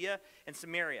of Judea and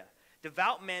Samaria.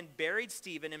 Devout men buried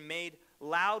Stephen and made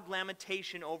loud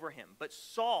lamentation over him. But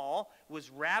Saul was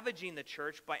ravaging the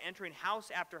church by entering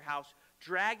house after house,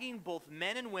 dragging both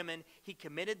men and women. He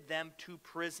committed them to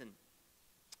prison.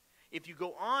 If you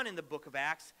go on in the book of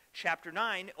Acts, chapter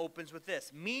 9 opens with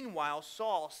this. Meanwhile,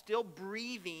 Saul, still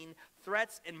breathing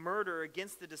threats and murder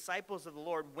against the disciples of the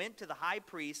Lord, went to the high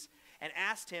priest and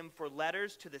asked him for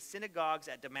letters to the synagogues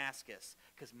at Damascus,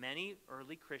 because many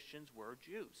early Christians were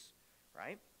Jews,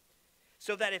 right?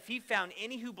 So that if he found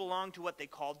any who belonged to what they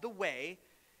called the way,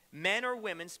 men or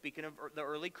women, speaking of the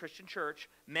early Christian church,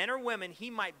 men or women,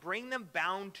 he might bring them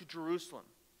bound to Jerusalem.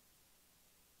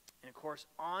 And of course,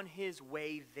 on his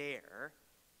way there,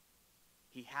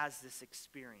 he has this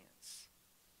experience.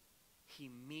 He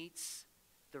meets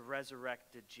the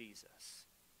resurrected Jesus.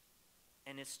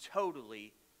 And it's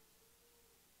totally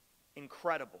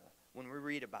incredible when we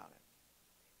read about it.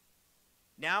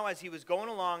 Now, as he was going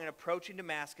along and approaching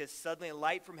Damascus, suddenly a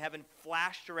light from heaven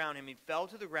flashed around him. He fell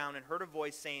to the ground and heard a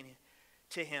voice saying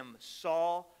to him,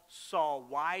 Saul, Saul,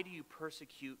 why do you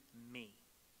persecute me?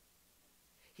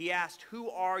 He asked, who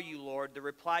are you, Lord? The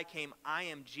reply came, I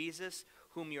am Jesus,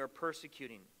 whom you are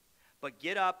persecuting. But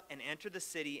get up and enter the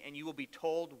city, and you will be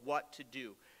told what to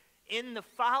do. In the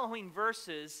following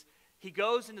verses, he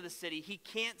goes into the city. He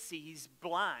can't see. He's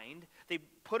blind. They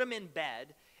put him in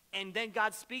bed. And then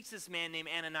God speaks to this man named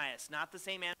Ananias. Not the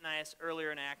same Ananias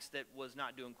earlier in Acts that was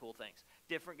not doing cool things.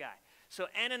 Different guy. So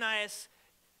Ananias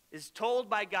is told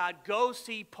by God, go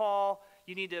see Paul.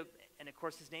 You need to, and of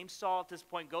course his name's Saul at this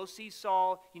point. Go see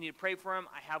Saul. You need to pray for him.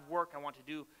 I have work I want to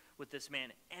do with this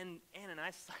man. And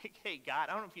Ananias is like, hey, God,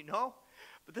 I don't know if you know,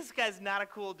 but this guy's not a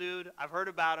cool dude. I've heard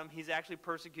about him. He's actually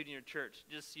persecuting your church,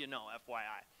 just so you know,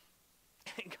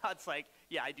 FYI. And God's like,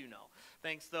 yeah, I do know.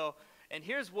 Thanks, though. And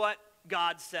here's what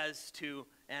God says to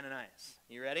Ananias.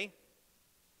 You ready?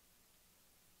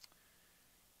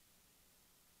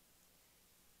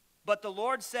 But the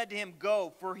Lord said to him,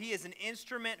 go, for he is an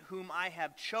instrument whom I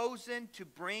have chosen to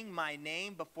bring my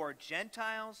name before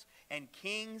Gentiles and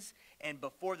kings and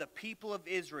before the people of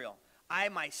Israel. I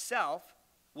myself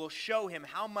will show him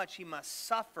how much he must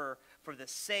suffer for the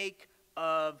sake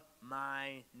of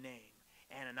my name.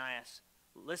 Ananias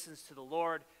listens to the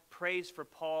Lord, prays for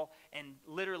Paul, and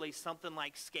literally something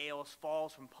like scales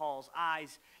falls from Paul's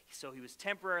eyes. So he was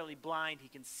temporarily blind. He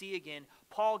can see again.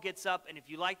 Paul gets up, and if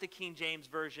you like the King James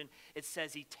Version, it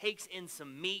says he takes in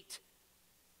some meat,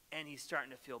 and he's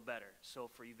starting to feel better. So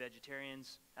for you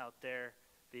vegetarians out there,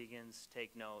 vegans,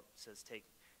 take note. It says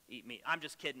eat meat. I'm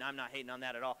just kidding. I'm not hating on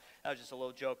that at all. That was just a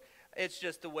little joke. It's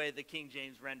just the way the King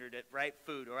James rendered it, right?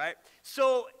 Food, all right?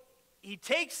 So he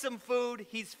takes some food,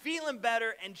 he's feeling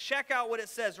better, and check out what it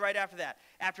says right after that.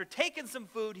 After taking some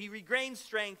food, he regained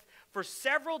strength. For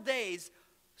several days,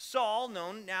 Saul,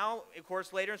 known now, of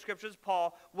course, later in Scripture as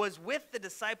Paul, was with the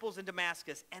disciples in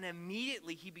Damascus, and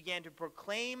immediately he began to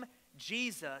proclaim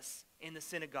Jesus in the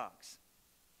synagogues,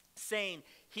 saying,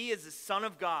 he is the Son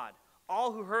of God.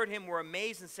 All who heard him were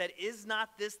amazed and said, is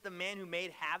not this the man who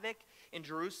made havoc in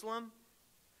Jerusalem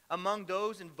among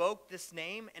those invoked this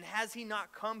name? And has he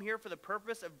not come here for the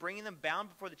purpose of bringing them bound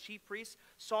before the chief priests?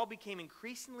 Saul became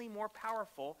increasingly more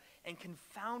powerful and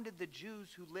confounded the Jews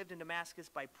who lived in Damascus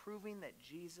by proving that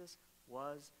Jesus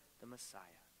was the Messiah.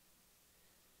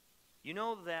 You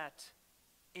know that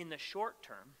in the short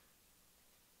term,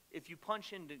 if you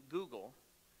punch into Google,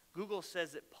 Google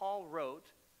says that Paul wrote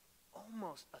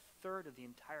almost a third of the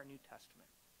entire New Testament,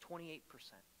 28%,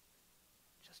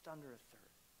 just under a third.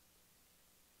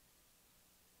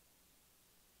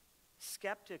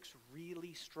 Skeptics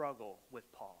really struggle with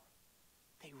Paul.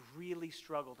 They really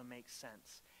struggle to make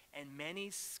sense. And many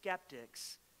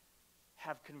skeptics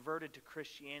have converted to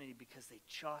Christianity because they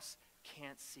just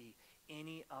can't see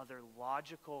any other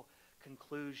logical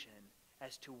conclusion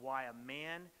as to why a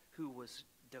man who was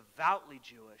devoutly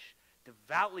Jewish,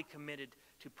 devoutly committed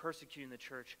to persecuting the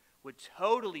church, would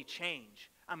totally change,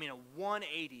 a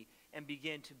 180, and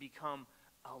begin to become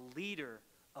a leader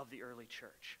of the early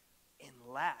church.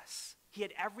 Unless he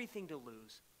had everything to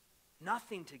lose,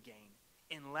 nothing to gain,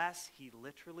 unless he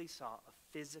literally saw a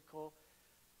physical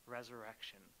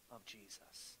resurrection of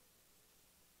Jesus.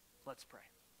 Let's pray.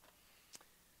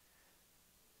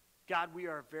 God, we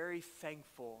are very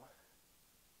thankful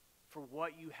for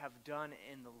what you have done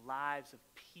in the lives of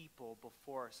people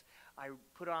before us. I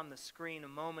put on the screen a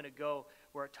moment ago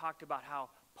where it talked about how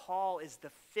Paul is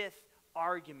the fifth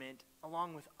argument,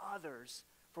 along with others,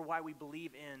 for why we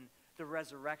believe in the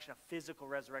resurrection, a physical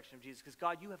resurrection of Jesus. Because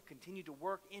God, you have continued to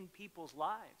work in people's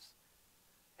lives.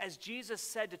 As Jesus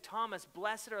said to Thomas,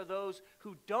 blessed are those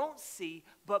who don't see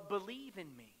but believe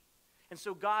in me. And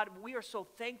so God, we are so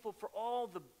thankful for all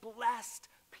the blessed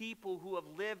people who have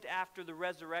lived after the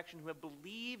resurrection, who have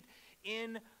believed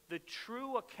in the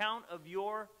true account of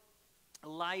your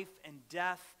life and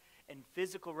death and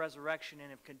physical resurrection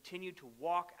and have continued to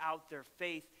walk out their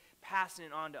faith, passing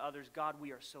it on to others. God,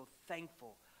 we are so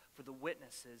thankful for the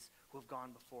witnesses who have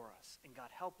gone before us. And God,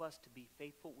 help us to be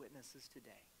faithful witnesses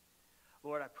today.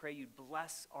 Lord, I pray you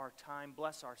bless our time,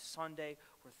 bless our Sunday.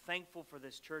 We're thankful for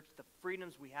this church, the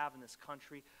freedoms we have in this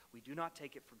country. We do not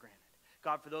take it for granted.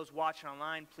 God, for those watching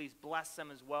online, please bless them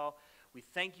as well. We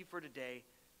thank you for today.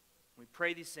 We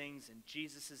pray these things in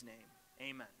Jesus' name.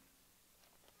 Amen.